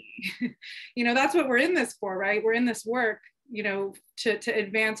productivity. You know, that's what we're in this for, right? We're in this work, you know, to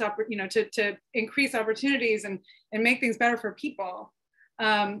advance, you know, to increase opportunities and make things better for people,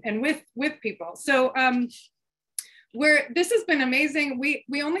 and with people. So this has been amazing.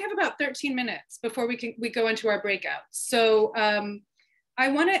 We only have about 13 minutes before we go into our breakout. So I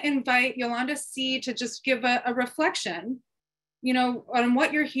want to invite Yolanda C to just give a reflection, you know, on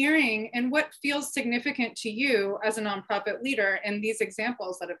what you're hearing and what feels significant to you as a nonprofit leader in these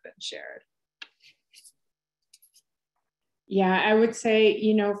examples that have been shared. Yeah, I would say,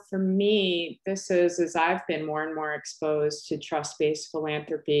 you know, for me, this is, as I've been more and more exposed to trust-based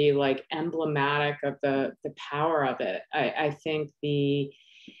philanthropy, like emblematic of the power of it. I think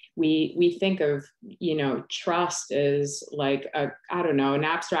we think of, you know, trust as like I don't know, an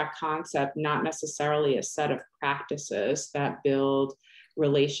abstract concept, not necessarily a set of practices that build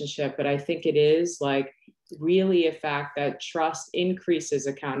relationship, but I think it is like really a fact that trust increases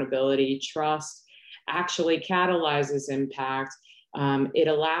accountability, trust actually catalyzes impact. It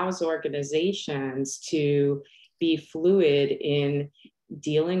allows organizations to be fluid in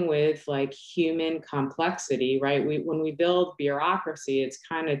dealing with like human complexity, right? When we build bureaucracy, it's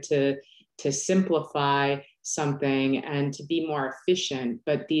kind of to simplify something and to be more efficient,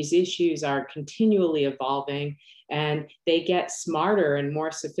 but these issues are continually evolving and they get smarter and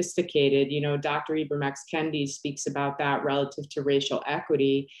more sophisticated. You know, Dr. Ibram X. Kendi speaks about that relative to racial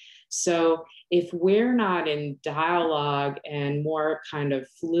equity. So if we're not in dialogue and more kind of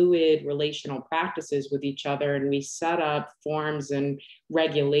fluid relational practices with each other, and we set up forms and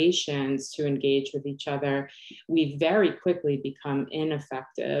regulations to engage with each other, we very quickly become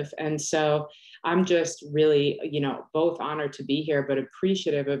ineffective. And so I'm just really, you know, both honored to be here, but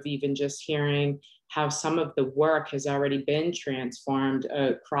appreciative of even just hearing how some of the work has already been transformed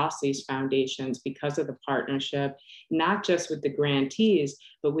across these foundations because of the partnership, not just with the grantees,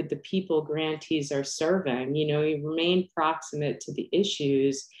 but with the people grantees are serving. You know, you remain proximate to the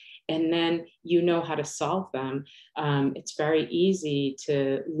issues and then you know how to solve them. It's very easy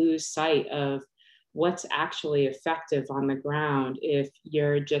to lose sight of what's actually effective on the ground if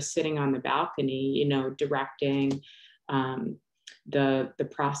you're just sitting on the balcony, you know, directing the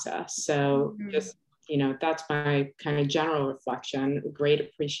process. So just, you know, that's my kind of general reflection, great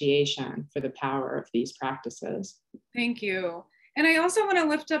appreciation for the power of these practices. Thank you. And I also want to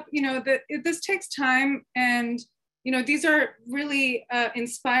lift up, you know, that this takes time, and, you know, these are really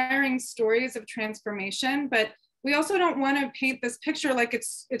inspiring stories of transformation, but we also don't want to paint this picture like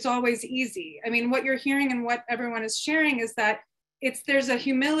it's always easy. I mean, what you're hearing and what everyone is sharing is that there's a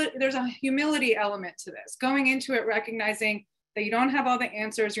humility element to this, going into it recognizing that you don't have all the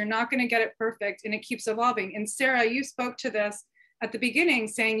answers, you're not going to get it perfect, and it keeps evolving. And Sarah, you spoke to this at the beginning,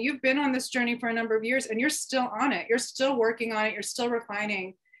 saying you've been on this journey for a number of years and you're still on it, you're still working on it, you're still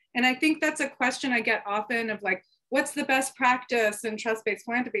refining. And I think that's a question I get often of like, what's the best practice in trust-based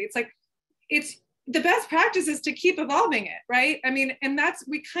philanthropy? It's like, the best practice is to keep evolving it, right? I mean, and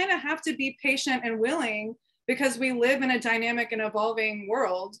we kind of have to be patient and willing, because we live in a dynamic and evolving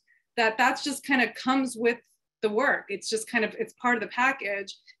world, that's just kind of comes with the work. It's just kind of, it's part of the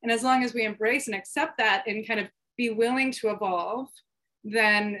package. And as long as we embrace and accept that and kind of be willing to evolve,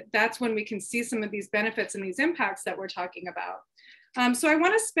 then that's when we can see some of these benefits and these impacts that we're talking about. So I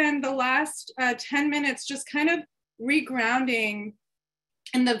want to spend the last 10 minutes just kind of regrounding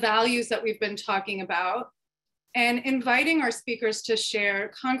in the values that we've been talking about and inviting our speakers to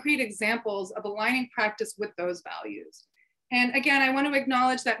share concrete examples of aligning practice with those values. And again, I want to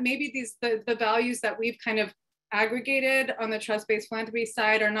acknowledge that maybe the values that we've kind of aggregated on the trust-based philanthropy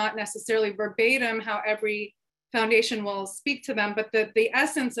side are not necessarily verbatim how every foundation will speak to them, but the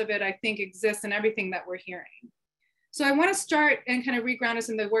essence of it, I think, exists in everything that we're hearing. So I want to start and kind of reground us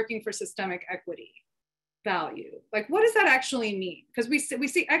in the working for systemic equity value. Like, what does that actually mean? Because we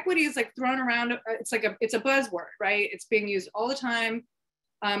see equity is like thrown around, it's a buzzword, right? It's being used all the time.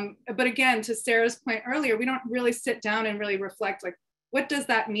 But again, to Sarah's point earlier, we don't really sit down and really reflect, like, what does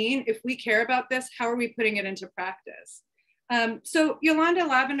that mean? If we care about this, how are we putting it into practice? So Yolanda,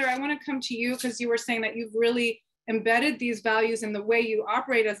 Lavender, I want to come to you because you were saying that you've really embedded these values in the way you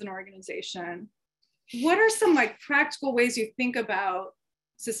operate as an organization. What are some like practical ways you think about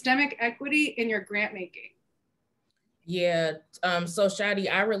systemic equity in your grant making? Yeah, so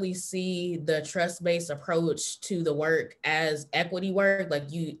Shadi, I really see the trust-based approach to the work as equity work. Like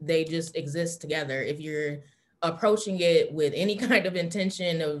they just exist together. If you're approaching it with any kind of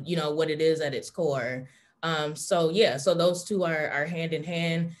intention of, you know, what it is at its core. So yeah, so those two are hand in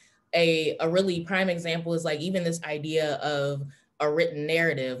hand. A really prime example is like even this idea of a written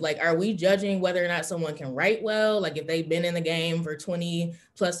narrative. Like, are we judging whether or not someone can write well? Like if they've been in the game for 20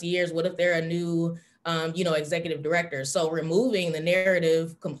 plus years, what if they're a new, you know, executive director? So removing the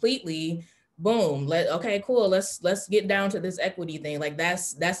narrative completely, boom, okay, cool. Let's get down to this equity thing. Like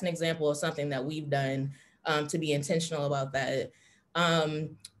that's an example of something that we've done to be intentional about that.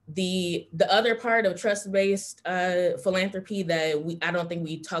 The other part of trust-based philanthropy that I don't think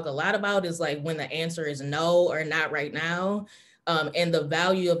we talk a lot about is like when the answer is no or not right now, and the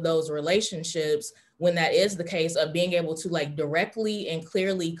value of those relationships when that is the case, of being able to like directly and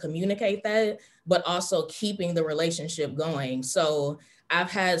clearly communicate that, but also keeping the relationship going. So I've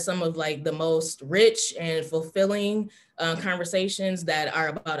had some of like the most rich and fulfilling conversations that are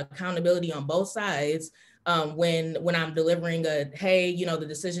about accountability on both sides. When I'm delivering a, hey, you know, the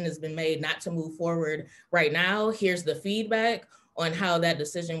decision has been made not to move forward right now. Here's the feedback on how that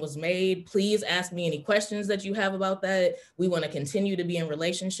decision was made. Please ask me any questions that you have about that. We want to continue to be in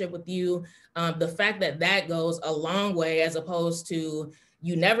relationship with you. The fact that that goes a long way, as opposed to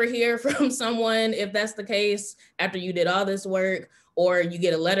you never hear from someone if that's the case after you did all this work, or you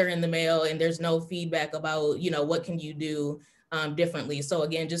get a letter in the mail and there's no feedback about, you know, what can you do differently. So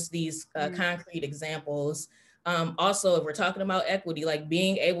again, just these concrete examples. Also, if we're talking about equity, like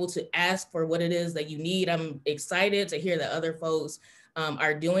being able to ask for what it is that you need, I'm excited to hear that other folks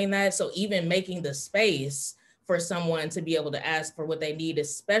are doing that. So even making the space for someone to be able to ask for what they need,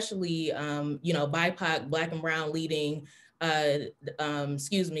 especially, you know, BIPOC, Black and Brown leading,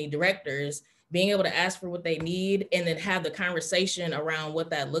 directors, being able to ask for what they need and then have the conversation around what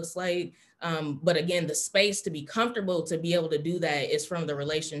that looks like. But again, the space to be comfortable to be able to do that is from the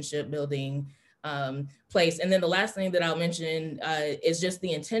relationship building place. And then the last thing that I'll mention is just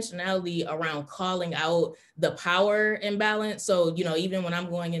the intentionality around calling out the power imbalance. So, you know, even when I'm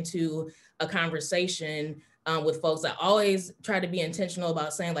going into a conversation with folks, I always try to be intentional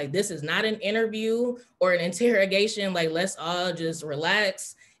about saying like, this is not an interview or an interrogation. Like, let's all just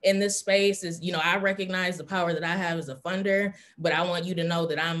relax in this space. Is, you know, I recognize the power that I have as a funder, but I want you to know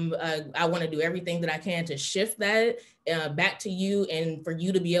that I want to do everything that I can to shift that back to you and for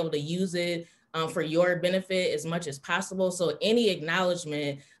you to be able to use it for your benefit as much as possible. So any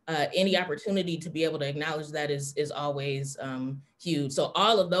acknowledgement, any opportunity to be able to acknowledge that is always huge. So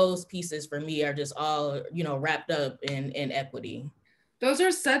all of those pieces for me are just all, you know, wrapped up in equity. Those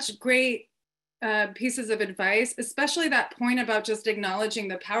are such great pieces of advice, especially that point about just acknowledging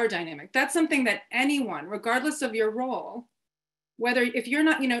the power dynamic. That's something that anyone, regardless of your role, whether if you're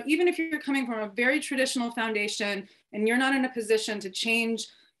not, you know, even if you're coming from a very traditional foundation and you're not in a position to change,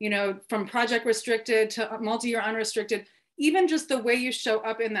 you know, from project restricted to multi-year unrestricted, even just the way you show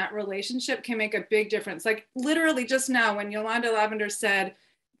up in that relationship can make a big difference. Like literally just now when Yolanda Lavender said,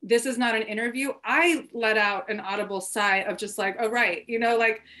 this is not an interview, I let out an audible sigh of just like, oh, right, you know,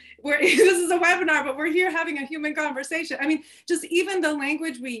 like this is a webinar, but we're here having a human conversation. I mean, just even the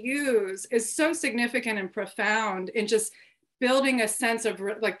language we use is so significant and profound in just building a sense of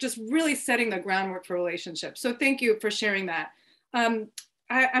like just really setting the groundwork for relationships. So thank you for sharing that.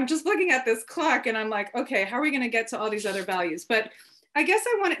 I'm just looking at this clock and I'm like, okay, how are we going to get to all these other values? But I guess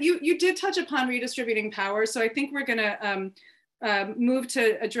I want you did touch upon redistributing power. So I think we're going to move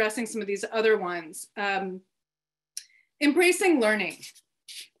to addressing some of these other ones. Embracing learning.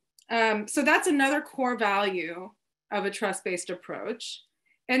 So that's another core value of a trust-based approach.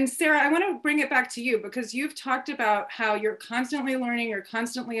 And Sarah, I want to bring it back to you because you've talked about how you're constantly learning, you're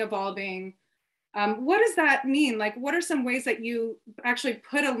constantly evolving. What does that mean? Like, what are some ways that you actually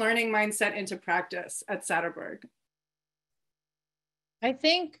put a learning mindset into practice at Satterberg? I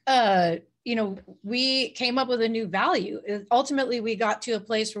think, you know, we came up with a new value. Ultimately, we got to a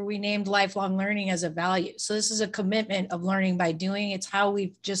place where we named lifelong learning as a value. So this is a commitment of learning by doing. It's how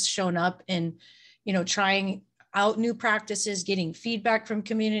we've just shown up in, you know, trying out new practices, getting feedback from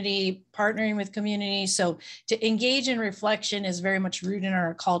community, partnering with community. So to engage in reflection is very much rooted in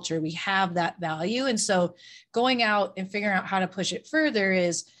our culture. We have that value. And so going out and figuring out how to push it further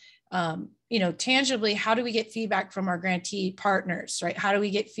is, you know, tangibly, how do we get feedback from our grantee partners, right? How do we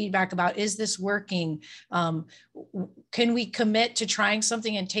get feedback about, is this working? Can we commit to trying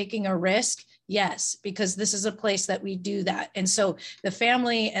something and taking a risk? Yes, because this is a place that we do that. And so the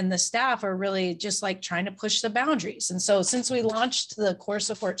family and the staff are really just like trying to push the boundaries. And so since we launched the core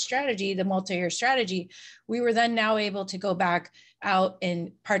support strategy, the multi-year strategy, we were then now able to go back out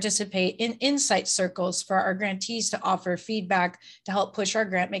and participate in insight circles for our grantees to offer feedback to help push our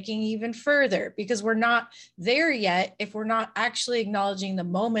grant making even further, because we're not there yet if we're not actually acknowledging the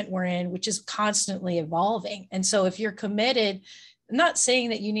moment we're in, which is constantly evolving. And so if you're committed, I'm not saying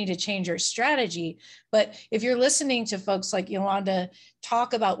that you need to change your strategy, but if you're listening to folks like Yolanda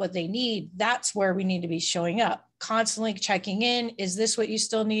talk about what they need, that's where we need to be showing up, constantly checking in. Is this what you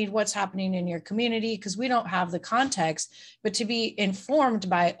still need? What's happening in your community? Because we don't have the context, but to be informed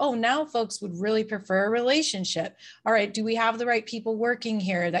by, oh, now folks would really prefer a relationship. All right, do we have the right people working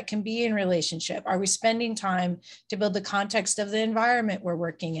here that can be in relationship? Are we spending time to build the context of the environment we're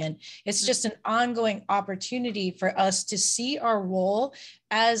working in? It's just an ongoing opportunity for us to see our role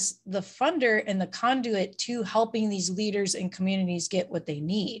as the funder and the conduit to helping these leaders and communities get what they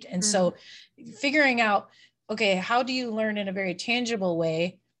need. And so figuring out, okay, how do you learn in a very tangible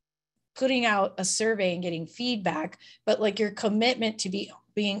way, putting out a survey and getting feedback, but like your commitment to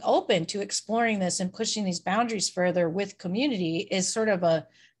being open to exploring this and pushing these boundaries further with community is sort of a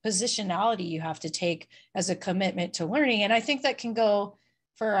positionality you have to take as a commitment to learning. And I think that can go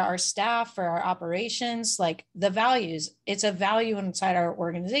for our staff, for our operations, like the values. It's a value inside our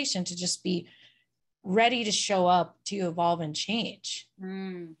organization to just be ready to show up, to evolve and change.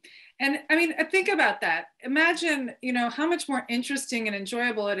 And I mean, think about that. Imagine, you know, how much more interesting and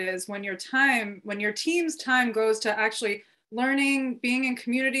enjoyable it is when your team's time goes to actually learning, being in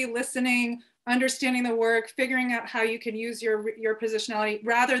community, listening, understanding the work, figuring out how you can use your positionality,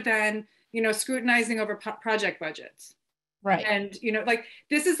 rather than, you know, scrutinizing over project budgets. Right. And, you know, like,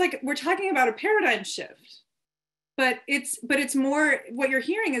 this is like, we're talking about a paradigm shift, but it's more, what you're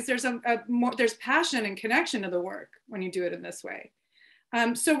hearing is there's passion and connection to the work when you do it in this way.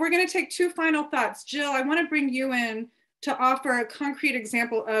 So we're going to take two final thoughts. Jill, I want to bring you in to offer a concrete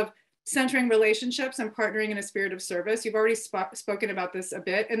example of centering relationships and partnering in a spirit of service. You've already spoken about this a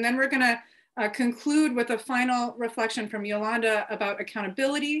bit. And then we're going to conclude with a final reflection from Yolanda about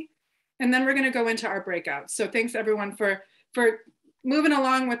accountability. And then we're going to go into our breakout. So thanks everyone for moving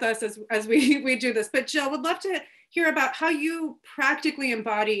along with us as we do this. But Jill, would love to hear about how you practically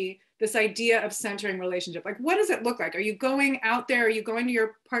embody this idea of centering relationship. Like, what does it look like? Are you going out there? Are you going to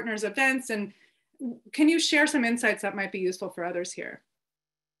your partners' events? And can you share some insights that might be useful for others here?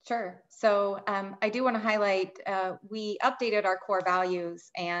 Sure. So I do want to highlight, we updated our core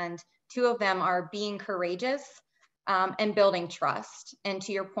values, and two of them are being courageous and building trust. And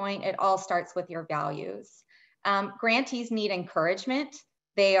to your point, it all starts with your values. Grantees need encouragement.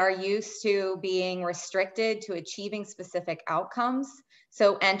 They are used to being restricted to achieving specific outcomes.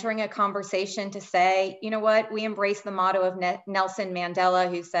 So entering a conversation to say, you know what, we embrace the motto of Nelson Mandela,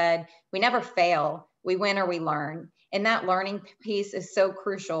 who said, we never fail, we win or we learn. And that learning piece is so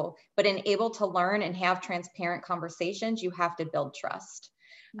crucial, but in able to learn and have transparent conversations, you have to build trust.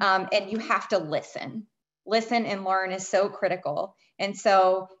 And you have to listen. Listen and learn is so critical. And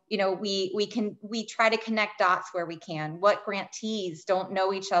so, you know, we try to connect dots where we can. What grantees don't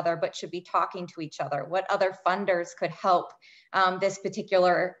know each other, but should be talking to each other? What other funders could help this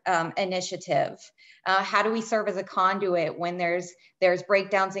particular initiative? How do we serve as a conduit when there's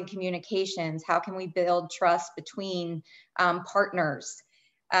breakdowns in communications? How can we build trust between partners?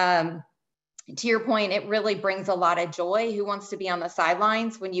 To your point, it really brings a lot of joy. Who wants to be on the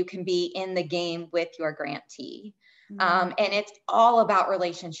sidelines when you can be in the game with your grantee? And it's all about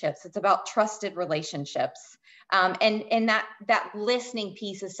relationships. It's about trusted relationships. And that listening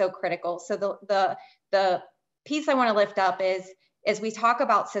piece is so critical. So the piece I want to lift up is, as we talk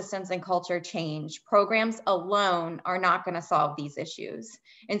about systems and culture change, programs alone are not going to solve these issues.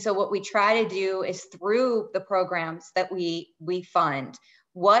 And so what we try to do is, through the programs that we fund,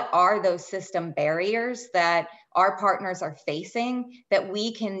 what are those system barriers that our partners are facing that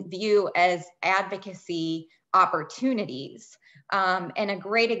we can view as advocacy opportunities? And a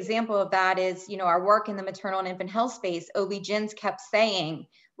great example of that is, you know, our work in the maternal and infant health space. OB-GYNs kept saying,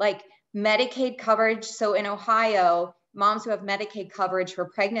 like, Medicaid coverage. So in Ohio, moms who have Medicaid coverage for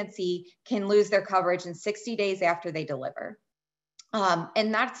pregnancy can lose their coverage in 60 days after they deliver.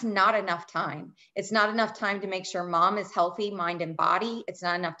 And that's not enough time. It's not enough time to make sure mom is healthy, mind and body. It's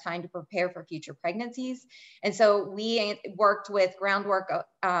not enough time to prepare for future pregnancies. And so we worked with Groundwork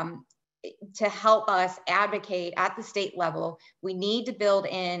to help us advocate at the state level. We need to build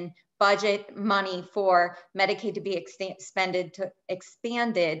in budget money for Medicaid to be expanded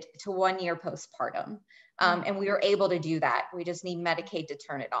to 1 year postpartum. And we were able to do that. We just need Medicaid to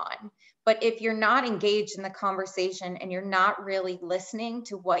turn it on. But if you're not engaged in the conversation and you're not really listening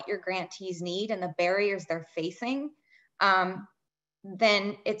to what your grantees need and the barriers they're facing,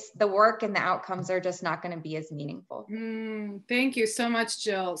 then it's the work and the outcomes are just not going to be as meaningful. Thank you so much,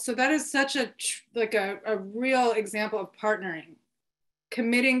 Jill. So that is such a real example of partnering,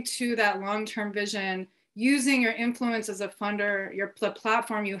 committing to that long-term vision, using your influence as a funder, the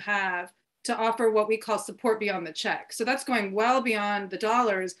platform you have to offer what we call support beyond the check. So that's going well beyond the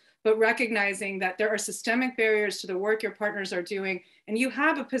dollars, but recognizing that there are systemic barriers to the work your partners are doing, and you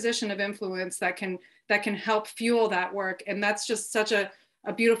have a position of influence that can help fuel that work. And that's just such a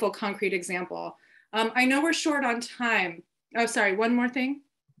beautiful concrete example. I know we're short on time. Oh, sorry, one more thing.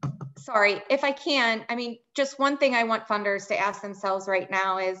 Sorry, if I can, I mean, just one thing I want funders to ask themselves right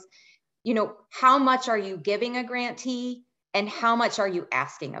now is, you know, how much are you giving a grantee and how much are you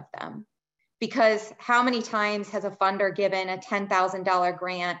asking of them? Because how many times has a funder given a $10,000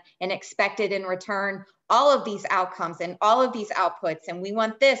 grant and expected in return all of these outcomes and all of these outputs, and we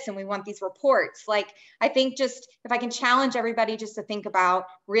want this and we want these reports? Like, I think just if I can challenge everybody just to think about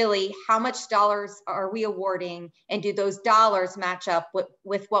really how much dollars are we awarding, and do those dollars match up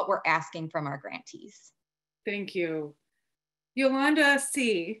with what we're asking from our grantees? Thank you. Yolanda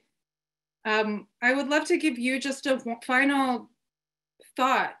C., I would love to give you just a final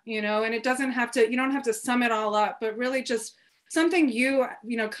thought, you know, and it doesn't have to, you don't have to sum it all up, but really just something you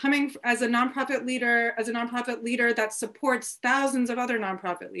know, coming as a nonprofit leader that supports thousands of other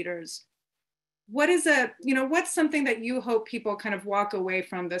nonprofit leaders. What is what's something that you hope people kind of walk away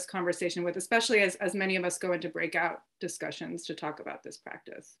from this conversation with, especially as many of us go into breakout discussions to talk about this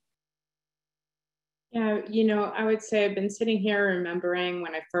practice? Yeah, you know, I would say I've been sitting here remembering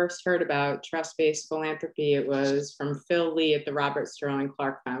when I first heard about trust-based philanthropy. It was from Phil Lee at the Robert Sterling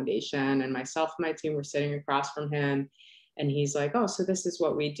Clark Foundation, and myself and my team were sitting across from him, and he's like, "Oh, so this is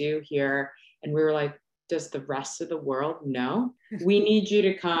what we do here." And we were like, "Does the rest of the world know? We need you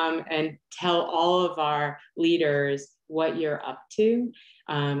to come and tell all of our leaders what you're up to."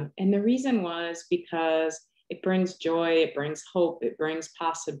 And the reason was because it brings joy, it brings hope, it brings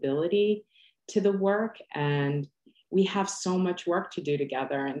possibility to the work, and we have so much work to do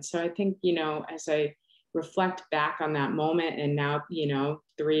together. And so I think, you know, as I reflect back on that moment, and now, you know,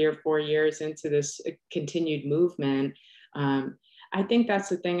 3 or 4 years into this continued movement, I think that's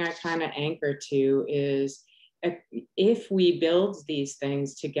the thing I kind of anchor to is, if we build these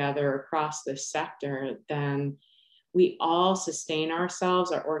things together across the sector, then we all sustain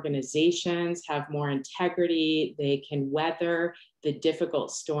ourselves, our organizations have more integrity, they can weather the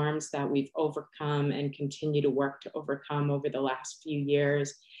difficult storms that we've overcome and continue to work to overcome over the last few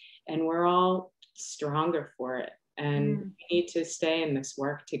years. And we're all stronger for it. And we need to stay in this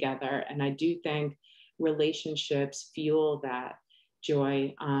work together. And I do think relationships fuel that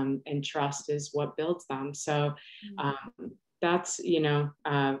joy, and trust is what builds them. So that's, you know,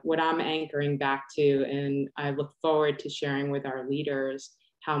 what I'm anchoring back to. And I look forward to sharing with our leaders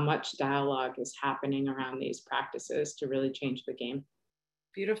how much dialogue is happening around these practices to really change the game.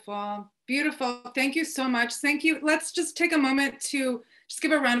 Beautiful, beautiful. Thank you so much. Thank you. Let's just take a moment to just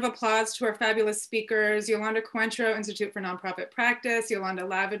give a round of applause to our fabulous speakers: Yolanda Coentro, Institute for Nonprofit Practice; Yolanda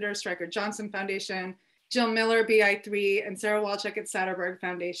Lavender, Stryker Johnston Foundation; Jill Miller, BI3, and Sarah Walczyk at Satterberg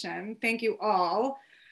Foundation. Thank you all.